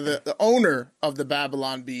the owner of the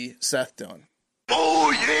Babylon Bee, Seth Dillon.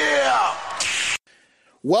 Oh, yeah!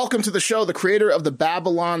 Welcome to the show, the creator of the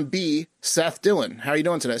Babylon Bee, Seth Dillon. How are you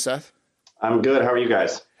doing today, Seth? I'm good. How are you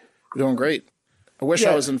guys? We're doing great. I wish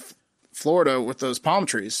I was in Florida with those palm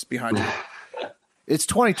trees behind you. It's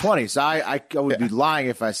 2020, so I would be lying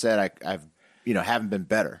if I said I've haven't been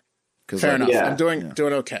better. Fair enough. Yeah. I'm doing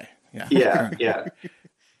okay. Yeah.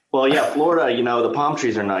 Well, Florida. The palm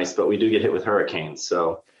trees are nice, but we do get hit with hurricanes.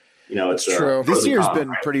 So, it's true. This year's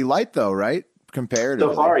been pretty light, though, right?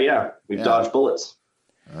 Comparatively. So far, we've dodged bullets.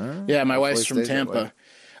 Yeah, my wife's from Tampa.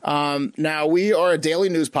 Now, we are a daily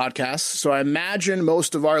news podcast, so I imagine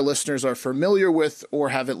most of our listeners are familiar with or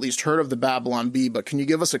have at least heard of the Babylon Bee, but can you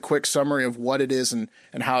give us a quick summary of what it is and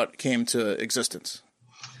how it came to existence?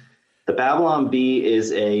 The Babylon Bee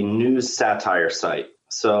is a news satire site.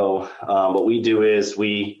 So what we do is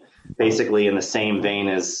we basically, in the same vein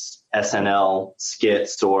as SNL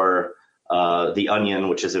skits or The Onion,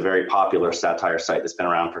 which is a very popular satire site that's been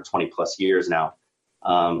around for 20 plus years now,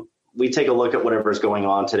 we take a look at whatever is going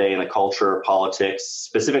on today in the culture, politics.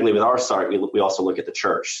 Specifically with our site, we also look at the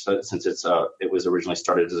church, since it was originally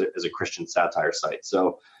started as a Christian satire site.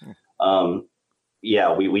 So,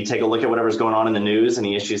 we take a look at whatever's going on in the news and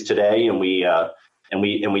the issues today, and we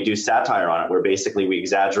do satire on it, where basically we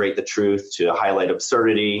exaggerate the truth to highlight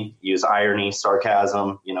absurdity, use irony,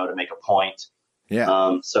 sarcasm, to make a point.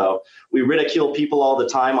 Yeah. So we ridicule people all the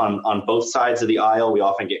time on both sides of the aisle. We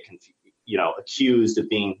often get accused of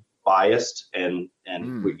being biased and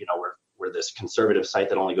we're this conservative site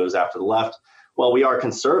that only goes after the left. Well, we are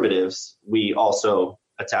conservatives. We also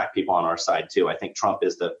attack people on our side too. I think Trump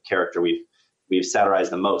is the character we've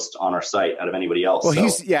satirized the most on our site out of anybody else. Well,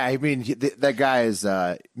 that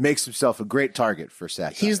guy makes himself a great target for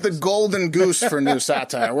satire. He's the golden goose for new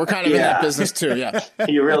satire. We're kind of in that business too. Yeah,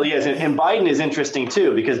 he really is. And Biden is interesting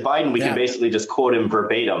too, because Biden, we can basically just quote him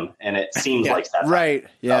verbatim and it seems like satire. Right.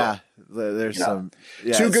 Yeah. There's some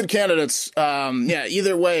two good candidates.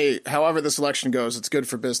 Either way, however this election goes, it's good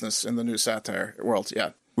for business in the new satire world.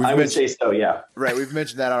 Yeah, I would say so. Yeah, right. We've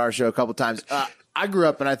mentioned that on our show a couple times. I grew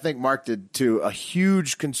up, and I think Mark did too, a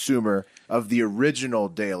huge consumer of the original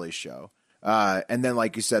Daily Show, and then,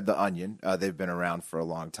 like you said, The Onion. They've been around for a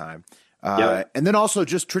long time, and then also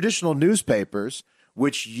just traditional newspapers,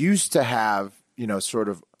 which used to have sort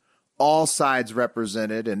of all sides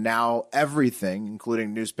represented, and now everything,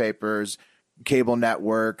 including newspapers, cable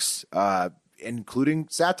networks, including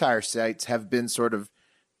satire sites, have been sort of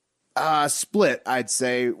split, I'd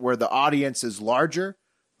say, where the audience is larger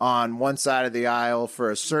on one side of the aisle for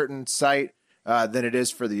a certain site than it is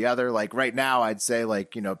for the other. Like right now, I'd say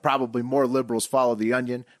probably more liberals follow The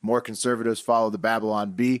Onion, more conservatives follow the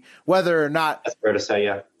Babylon Bee. Whether or not that's fair to say,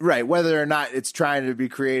 yeah, right. Whether or not it's trying to be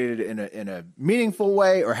created in a meaningful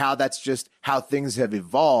way, or how that's just how things have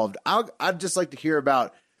evolved. I'd just like to hear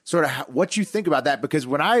about sort of what you think about that, because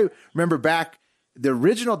when I remember back the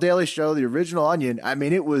original Daily Show, the original Onion, I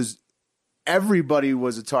mean, it was. Everybody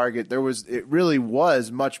was a target. It really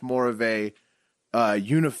was much more of a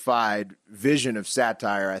unified vision of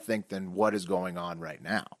satire, I think, than what is going on right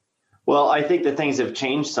now. Well, I think that things have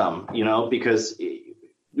changed some, because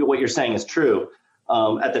what you're saying is true.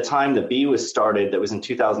 At the time the Bee was started, that was in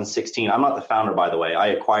 2016. I'm not the founder, by the way. I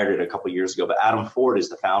acquired it a couple years ago, but Adam Ford is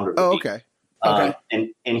the founder of the Bee. Okay.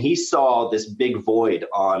 And he saw this big void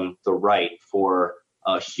on the right for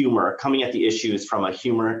humor, coming at the issues from a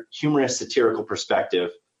humorous, satirical perspective.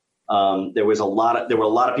 There were a lot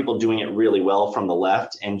of people doing it really well from the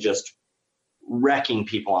left, and just wrecking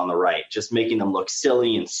people on the right, just making them look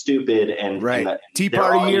silly and stupid. And right, and Tea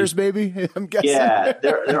Party years, maybe. I'm guessing. Yeah,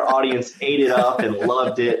 their audience ate it up and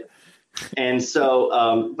loved it. And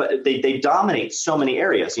so, but they dominate so many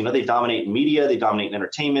areas. They dominate in media, they dominate in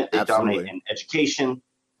entertainment, they dominate in education.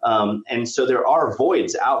 And so there are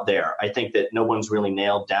voids out there. I think that no one's really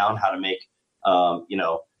nailed down how to make,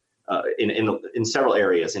 in several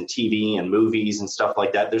areas, in TV and movies and stuff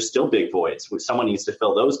like that. There's still big voids. Someone needs to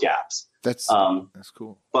fill those gaps. That's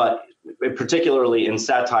cool. But particularly in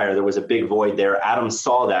satire, there was a big void there. Adam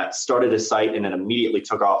saw that, started a site, and it immediately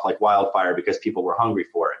took off like wildfire because people were hungry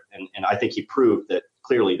for it. And I think he proved that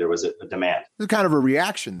clearly there was a demand. It's kind of a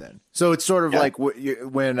reaction then. So it's sort of like when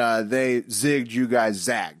they zigged, you guys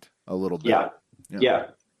zagged a little bit. Yeah.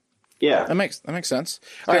 That makes sense.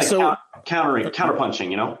 All right, so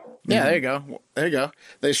counterpunching, Yeah, there you go. There you go.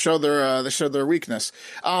 They showed their weakness.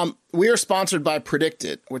 We are sponsored by Predict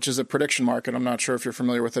It, which is a prediction market. I'm not sure if you're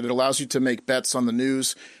familiar with it. It allows you to make bets on the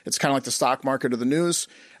news. It's kind of like the stock market of the news.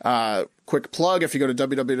 Quick plug, if you go to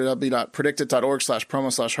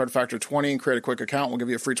www.predictit.org/promo/hardfactor20 and create a quick account, we'll give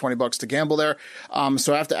you a free $20 to gamble there.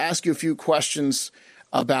 So I have to ask you a few questions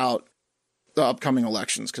about the upcoming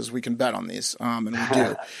elections because we can bet on these, and we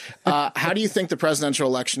do. How do you think the presidential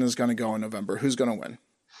election is going to go in November? Who's going to win?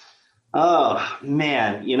 Oh,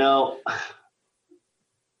 man.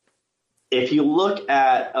 If you look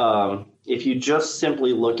at if you just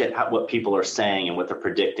simply look at what people are saying and what they're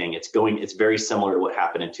predicting, it's very similar to what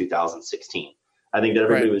happened in 2016. I think that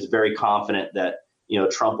everybody was very confident that,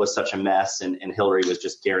 Trump was such a mess and Hillary was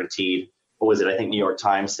just guaranteed. What was it? I think New York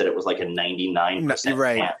Times said it was like a 99%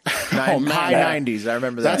 right. High 90s. I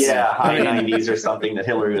remember that. Yeah, high 90s or something that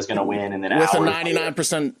Hillary was going to win, and then with a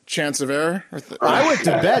 99% chance of error. I went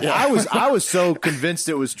to bed. I was so convinced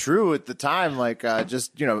it was true at the time,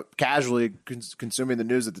 just casually consuming the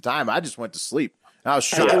news at the time. I just went to sleep. I was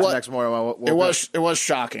shocked the next morning. It was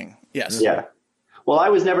shocking. Yes. Yeah. Well, I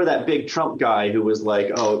was never that big Trump guy who was like,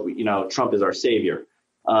 oh, Trump is our savior.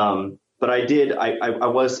 But I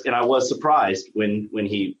was surprised when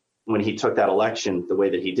he took that election the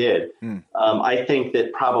way that he did. I think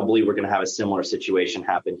that probably we're going to have a similar situation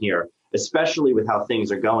happen here, especially with how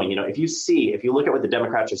things are going. If you look at what the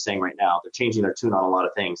Democrats are saying right now, they're changing their tune on a lot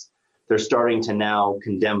of things. They're starting to now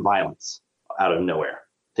condemn violence out of nowhere.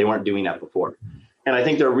 They weren't doing that before. And I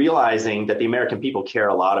think they're realizing that the American people care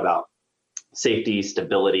a lot about safety,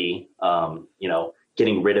 stability,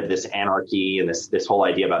 getting rid of this anarchy and this whole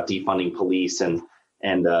idea about defunding police and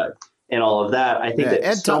all of that. I think that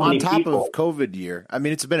and so many on top people, of COVID year, I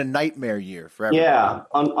mean, it's been a nightmare year for everyone. Yeah,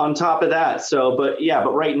 on top of that. But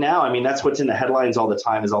right now, I mean, that's what's in the headlines all the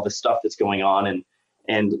time is all this stuff that's going on,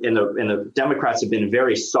 and the Democrats have been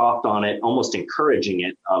very soft on it, almost encouraging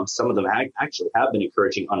it. Some of them actually have been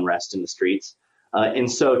encouraging unrest in the streets.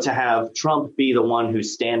 And so to have Trump be the one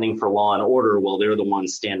who's standing for law and order while they're the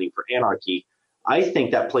ones standing for anarchy, I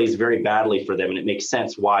think that plays very badly for them, and it makes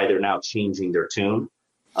sense why they're now changing their tune.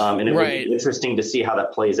 And it would be interesting to see how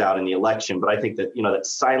that plays out in the election. But I think that, that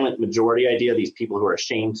silent majority idea, these people who are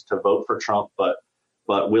ashamed to vote for Trump, but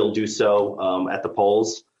will do so at the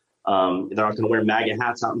polls. They're not going to wear MAGA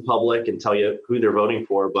hats out in public and tell you who they're voting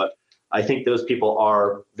for. But I think those people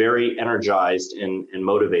are very energized and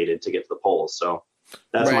motivated to get to the polls. So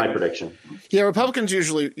that's my prediction. Yeah, Republicans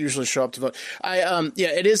usually show up to vote.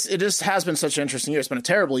 It has been such an interesting year. It's been a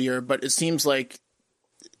terrible year, but it seems like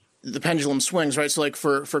the pendulum swings, right? So like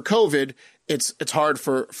for COVID, it's hard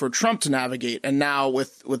for Trump to navigate, and now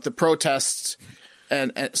with the protests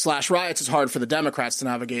and / riots, it's hard for the Democrats to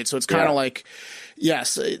navigate. So it's kind of like,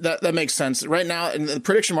 yes, that makes sense right now. And the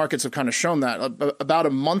prediction markets have kind of shown that. About a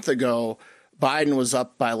month ago, Biden was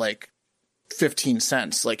up by like 15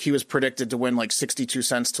 cents. Like he was predicted to win like 62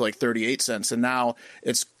 cents to like 38 cents. And now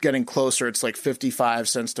it's getting closer. It's like 55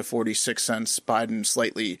 cents to 46 cents. Biden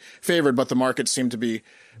slightly favored, but the markets seem to be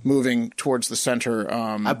moving towards the center.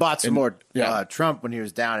 I bought some more Trump when he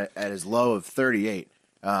was down at his low of 38.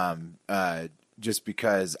 Just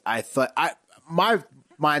because I thought my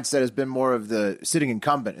mindset has been more of the sitting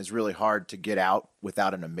incumbent is really hard to get out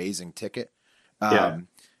without an amazing ticket.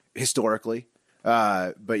 Historically.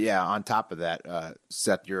 But yeah, on top of that,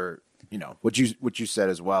 Seth, what you said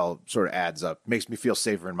as well sort of adds up. Makes me feel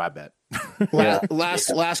safer in my bet.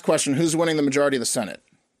 Last question: who's winning the majority of the Senate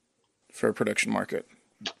for a prediction market?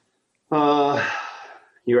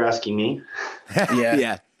 You're asking me?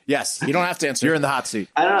 Yeah. Yes. You don't have to answer. You're in the hot seat.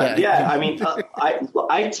 I don't know. Yeah. I mean,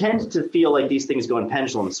 I tend to feel like these things go in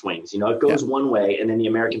pendulum swings. It goes one way, and then the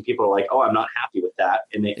American people are like, "Oh, I'm not happy with that,"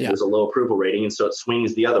 and there's a low approval rating, and so it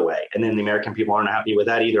swings the other way. And then the American people aren't happy with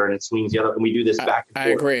that either, and it swings the other. And we do this back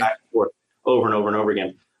and forth over and over and over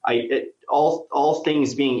again. All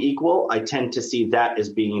things being equal, I tend to see that as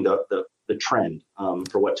being the trend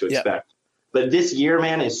for what to expect. But this year,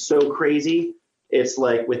 man, is so crazy. It's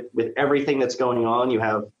like with everything that's going on, you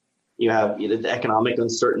have the economic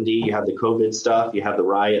uncertainty, you have the COVID stuff, you have the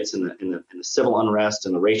riots and the civil unrest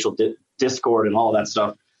and the racial discord and all of that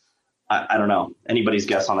stuff. I don't know. Anybody's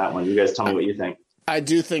guess on that one. You guys tell me what you think. I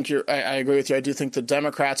do think I agree with you. I do think the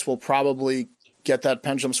Democrats will probably get that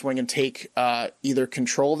pendulum swing and take either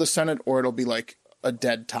control of the Senate, or it'll be like a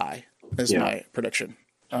dead tie is my prediction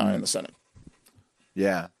in the Senate.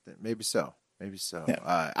 Yeah, maybe so. Maybe so.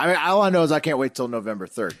 Yeah. I mean, all I know is I can't wait till November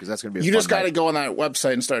 3rd because that's going to be You just got to go on that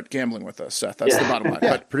website and start gambling with us, Seth. That's the bottom line.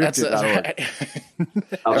 But predicted.org.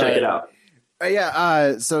 I'll check it out.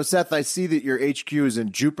 So, Seth, I see that your HQ is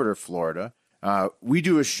in Jupiter, Florida. We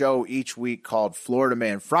do a show each week called Florida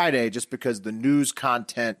Man Friday just because the news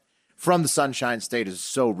content from the Sunshine State is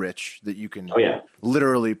so rich that you can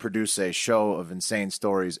literally produce a show of insane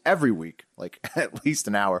stories every week, like at least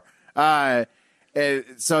an hour.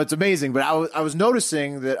 So it's amazing. But I was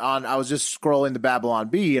noticing that I was just scrolling the Babylon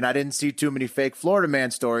Bee and I didn't see too many fake Florida Man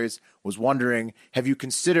stories. Was wondering, have you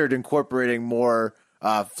considered incorporating more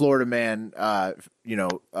Florida Man,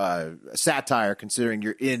 satire, considering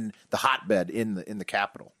you're in the hotbed in the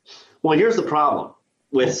capital? Well, here's the problem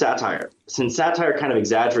with satire. Since satire kind of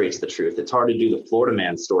exaggerates the truth, it's hard to do the Florida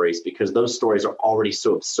Man stories because those stories are already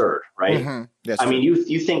so absurd, right? Mm-hmm. I mean,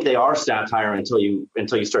 you think they are satire until you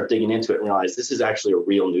start digging into it and realize this is actually a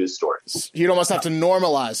real news story. You'd almost have to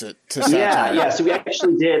normalize it to satire. Yeah. So we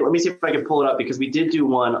actually did. Let me see if I can pull it up because we did do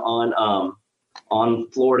one on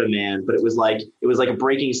Florida Man, but it was like a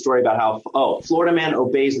breaking story about how Florida Man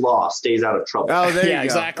obeys law, stays out of trouble. Oh, there you go.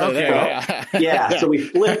 Exactly. Okay. So we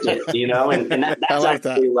flipped it, and that's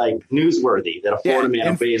actually like newsworthy that a Florida man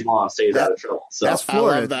obeys law and stays out of trouble. So that's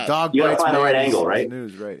Florida. I love that. Dog you got to find the right angle, right?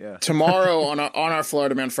 News, right? Yeah. Tomorrow on our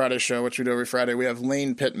Florida Man Friday show, which we do every Friday, we have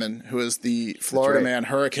Lane Pittman, who is the Florida Man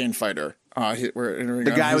hurricane fighter. We're interviewing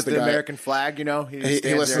the guy with the American flag, he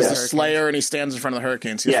listens to Slayer and he stands in front of the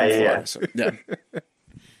Hurricanes. So,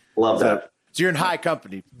 love that. So you're in high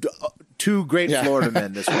company. Two great Florida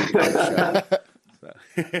men this week on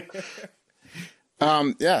the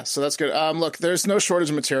show. So that's good. Look, there's no shortage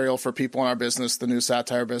of material for people in our business, the news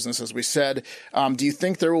satire business, as we said. Do you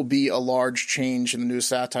think there will be a large change in the news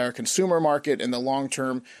satire consumer market in the long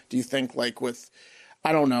term? Do you think, like with,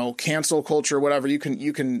 I don't know, cancel culture, whatever, you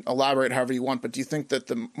can elaborate however you want, but do you think that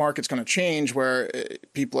the market's going to change where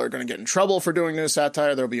people are going to get in trouble for doing news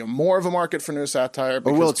satire? There'll be more of a market for news satire.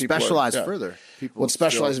 Or will it specialize further? Will it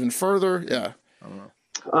specialize even further? Yeah. I don't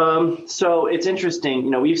know. So it's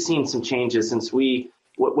interesting. We've seen some changes since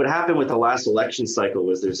what happened with the last election cycle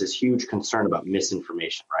was there's this huge concern about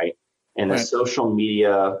misinformation, right? And the social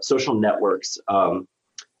media, social networks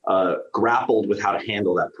grappled with how to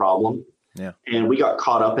handle that problem. Yeah. And we got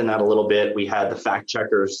caught up in that a little bit. We had the fact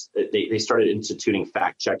checkers. They started instituting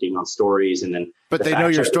fact checking on stories. And then, but they know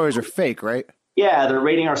your stories are fake, right? Yeah. They're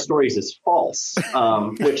rating our stories as false,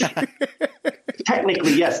 which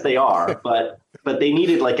technically, yes, they are. But they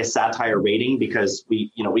needed like a satire rating because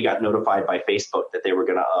we got notified by Facebook that they were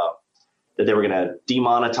going to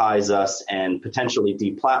demonetize us and potentially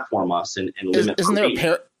deplatform us and limit.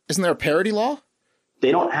 Isn't there a parody law?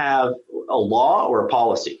 They don't have a law or a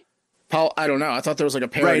policy. I don't know. I thought there was like a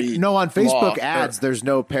parody. Right. No, on Facebook ads, there's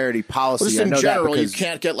no parody policy. Well, just in general, you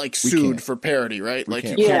can't get like sued for parody, right?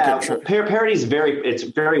 Parody is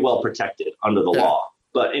very well protected under the law.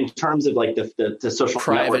 But in terms of like the social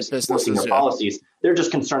networks enforcing their policies, they're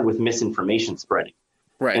just concerned with misinformation spreading.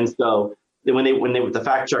 Right. And so when the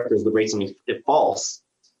fact checkers would rate something false,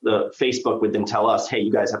 the Facebook would then tell us, hey,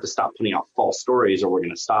 you guys have to stop putting out false stories or we're going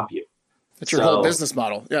to stop you. It's your whole business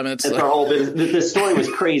model. Yeah, I mean, it's our whole business. The story was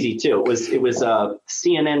crazy too. It was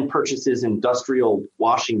CNN purchases industrial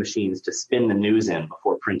washing machines to spin the news in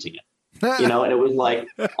before printing it. And it was like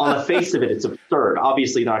on the face of it, it's absurd.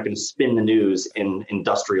 Obviously, they're not going to spin the news in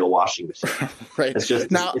industrial washing machines. Right. It's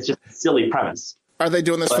just a silly premise. Are they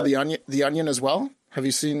doing this for the Onion as well? Have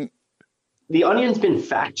you seen? The Onion's been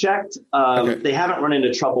fact checked. They haven't run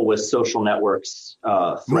into trouble with social networks.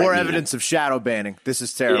 More evidence of shadow banning. This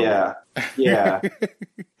is terrible. Yeah.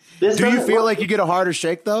 Do you feel like you get a harder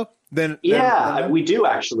shake though? We do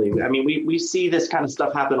actually. I mean, we see this kind of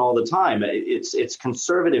stuff happen all the time. It's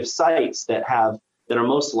conservative sites that are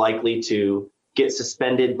most likely to get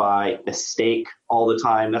suspended by mistake all the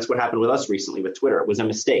time. That's what happened with us recently with Twitter. It was a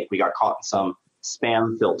mistake. We got caught in some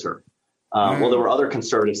spam filter. Well, there were other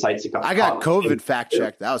conservative sites that got. I got COVID fact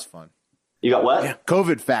checked. That was fun. You got what? Yeah,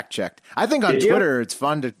 COVID fact checked. I think on Twitter it's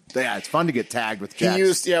fun to get tagged with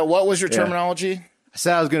checks. What was your terminology? I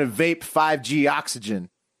said I was going to vape 5G oxygen.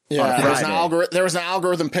 Yeah, there was an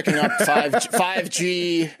algorithm picking up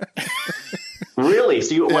 5G. Really?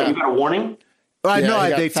 So you got a warning?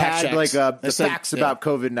 They tagged like the facts about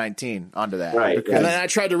COVID-19 onto that. Right. And then I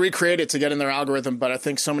tried to recreate it to get in their algorithm, but I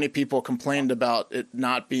think so many people complained about it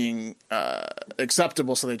not being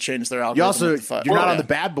acceptable, so they changed their algorithm. You're not on the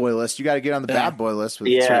bad boy list. You got to get on the bad boy list.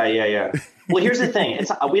 Yeah. Well, here's the thing.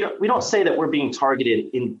 We don't say that we're being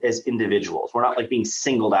targeted as individuals. We're not like being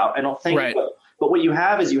singled out, I don't think. Right. But what you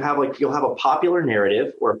have is you'll have a popular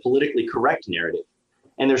narrative or a politically correct narrative.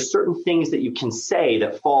 And there's certain things that you can say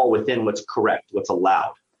that fall within what's correct, what's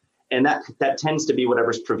allowed. And that tends to be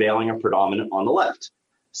whatever's prevailing or predominant on the left.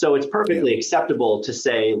 So it's perfectly acceptable to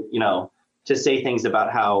say things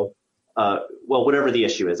about how whatever the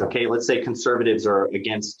issue is, okay, let's say conservatives are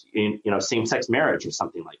against, same-sex marriage or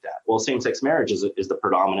something like that. Well, same-sex marriage is the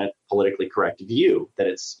predominant politically correct view that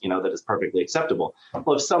it's, that is perfectly acceptable.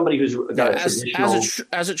 Well, if somebody who's got a traditional,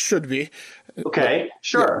 as it should be, okay,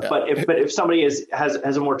 sure, yeah. But if somebody has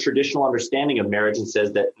a more traditional understanding of marriage and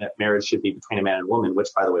says that marriage should be between a man and a woman, which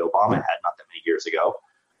by the way Obama had not that many years ago.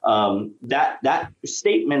 That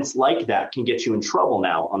statements like that can get you in trouble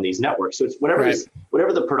now on these networks. So it's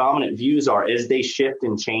whatever the predominant views are, as they shift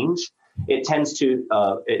and change, it tends to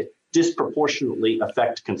disproportionately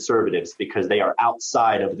affect conservatives because they are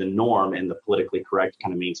outside of the norm and the politically correct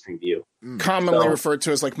kind of mainstream view. Commonly referred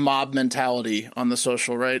to as like mob mentality on the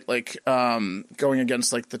social, right? Like going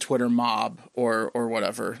against like the Twitter mob or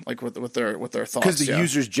whatever, like with their thoughts. Because the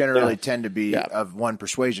users generally tend to be of one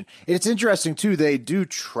persuasion. It's interesting too. They do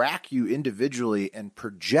track you individually and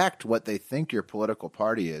project what they think your political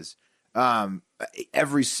party is.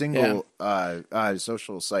 Every single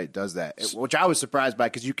social site does that, which I was surprised by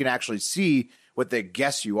because you can actually see what they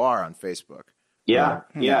guess you are on Facebook. Yeah.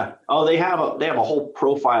 Oh, they have a whole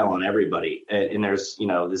profile on everybody, and there's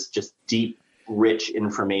this just deep, rich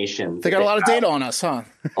information. They got a lot of data on us, huh?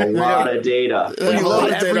 A lot of data. You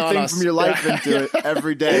load everything from your life into it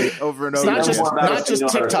every day, over and over. It's not just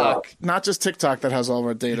TikTok. Not just TikTok that has all of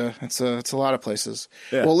our data. It's a lot of places.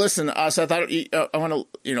 Yeah. Well, listen, Seth, I want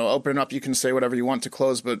to open it up. You can say whatever you want to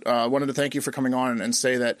close, but I wanted to thank you for coming on and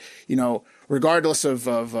say that regardless of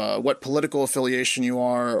what political affiliation you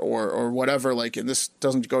are or whatever, like, and this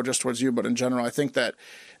doesn't go just towards you, but in general, I think that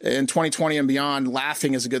in 2020 and beyond,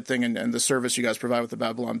 laughing is a good thing, and the service you guys provide with the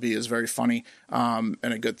Babylon Bee is very funny and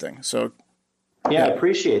a good thing. So, I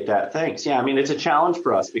appreciate that. Thanks. Yeah, I mean, it's a challenge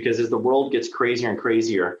for us because as the world gets crazier and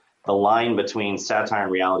crazier, the line between satire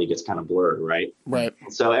and reality gets kind of blurred, right? Right.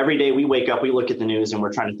 So every day we wake up, we look at the news, and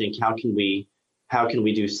we're trying to think, how can we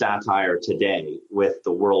do satire today with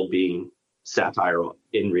the world being satire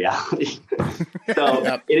in reality?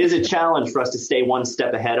 So It is a challenge for us to stay one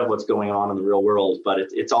step ahead of what's going on in the real world, but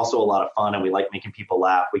it's also a lot of fun, and we like making people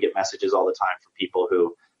laugh. We get messages all the time from people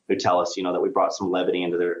who tell us, that we brought some levity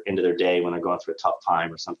into their day when they're going through a tough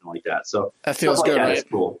time or something like that. So that feels good, right? It's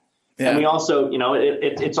cool. Yeah. And we also,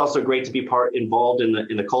 it's also great to be involved in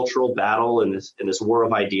the cultural battle and this war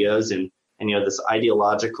of ideas and this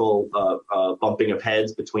ideological bumping of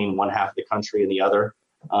heads between one half of the country and the other.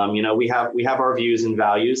 We have our views and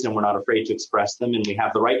values, and we're not afraid to express them, and we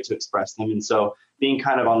have the right to express them. And so being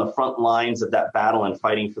kind of on the front lines of that battle and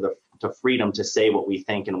fighting for the freedom to say what we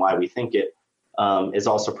think and why we think it is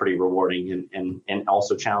also pretty rewarding and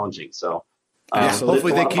also challenging. So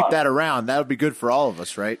hopefully they keep that around. That would be good for all of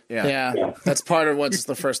us, right? Yeah. That's part of what's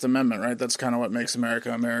the First Amendment, right? That's kind of what makes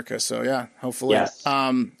America America. So yeah, hopefully. Yes.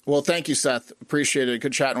 Well, thank you, Seth. Appreciate it.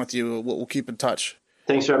 Good chatting with you. We'll keep in touch.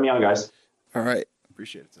 Thanks for having me on, guys. All right.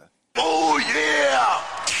 Appreciate it, Seth. Oh,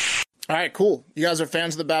 yeah! All right, cool. You guys are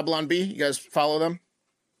fans of the Babylon Bee? You guys follow them?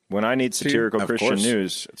 When I need satirical Christian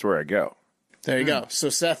news, that's where I go. There you go. So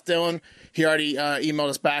Seth Dillon, he already emailed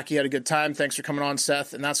us back. He had a good time. Thanks for coming on,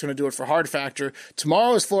 Seth. And that's going to do it for Hard Factor.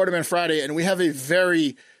 Tomorrow is Florida Man Friday, and we have a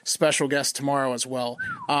very special guest tomorrow as well.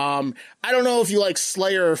 I don't know if you like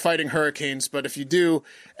Slayer or Fighting Hurricanes, but if you do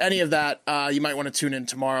any of that, you might want to tune in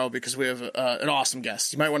tomorrow because we have an awesome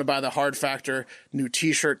guest. You might want to buy the Hard Factor new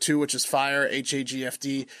T-shirt too, which is fire,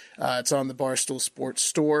 HAGFD. It's on the Barstool Sports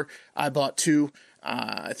store. I bought 2.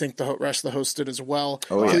 I think the rest of the hosts did as well.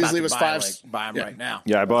 Oh, yeah. Please leave us 5. Buy them right now.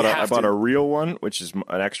 Yeah, I bought a real one, which is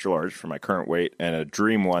an extra large for my current weight, and a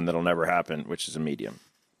dream one that'll never happen, which is a medium.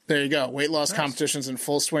 There you go. Weight loss competitions in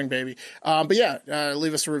full swing, baby. But yeah,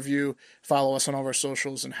 leave us a review, follow us on all of our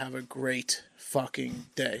socials, and have a great fucking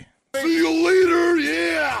day. See you later,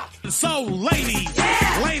 yeah! So, ladies, do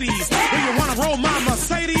you want to roll my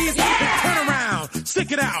Mercedes? Then turn around,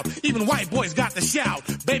 stick it out. Even white boys got the shout.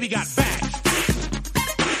 Baby got back.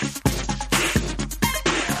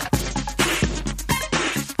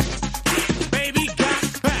 Baby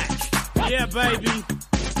got back. Yeah, baby.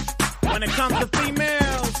 When it comes to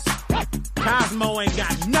females, Cosmo ain't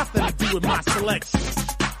got nothing to do with my selection.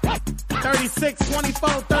 36, 24,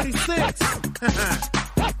 36.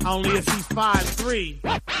 Only if she's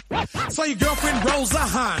 5'3". So your girlfriend rolls a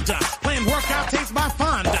Honda, playing workout tapes by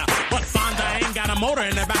Fonda. But Fonda ain't got a motor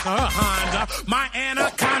in the back of her Honda. My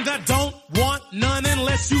Anaconda don't want none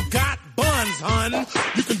unless you got buns, hun.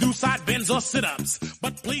 You can do side bends or sit-ups,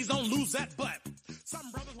 but please don't lose that butt.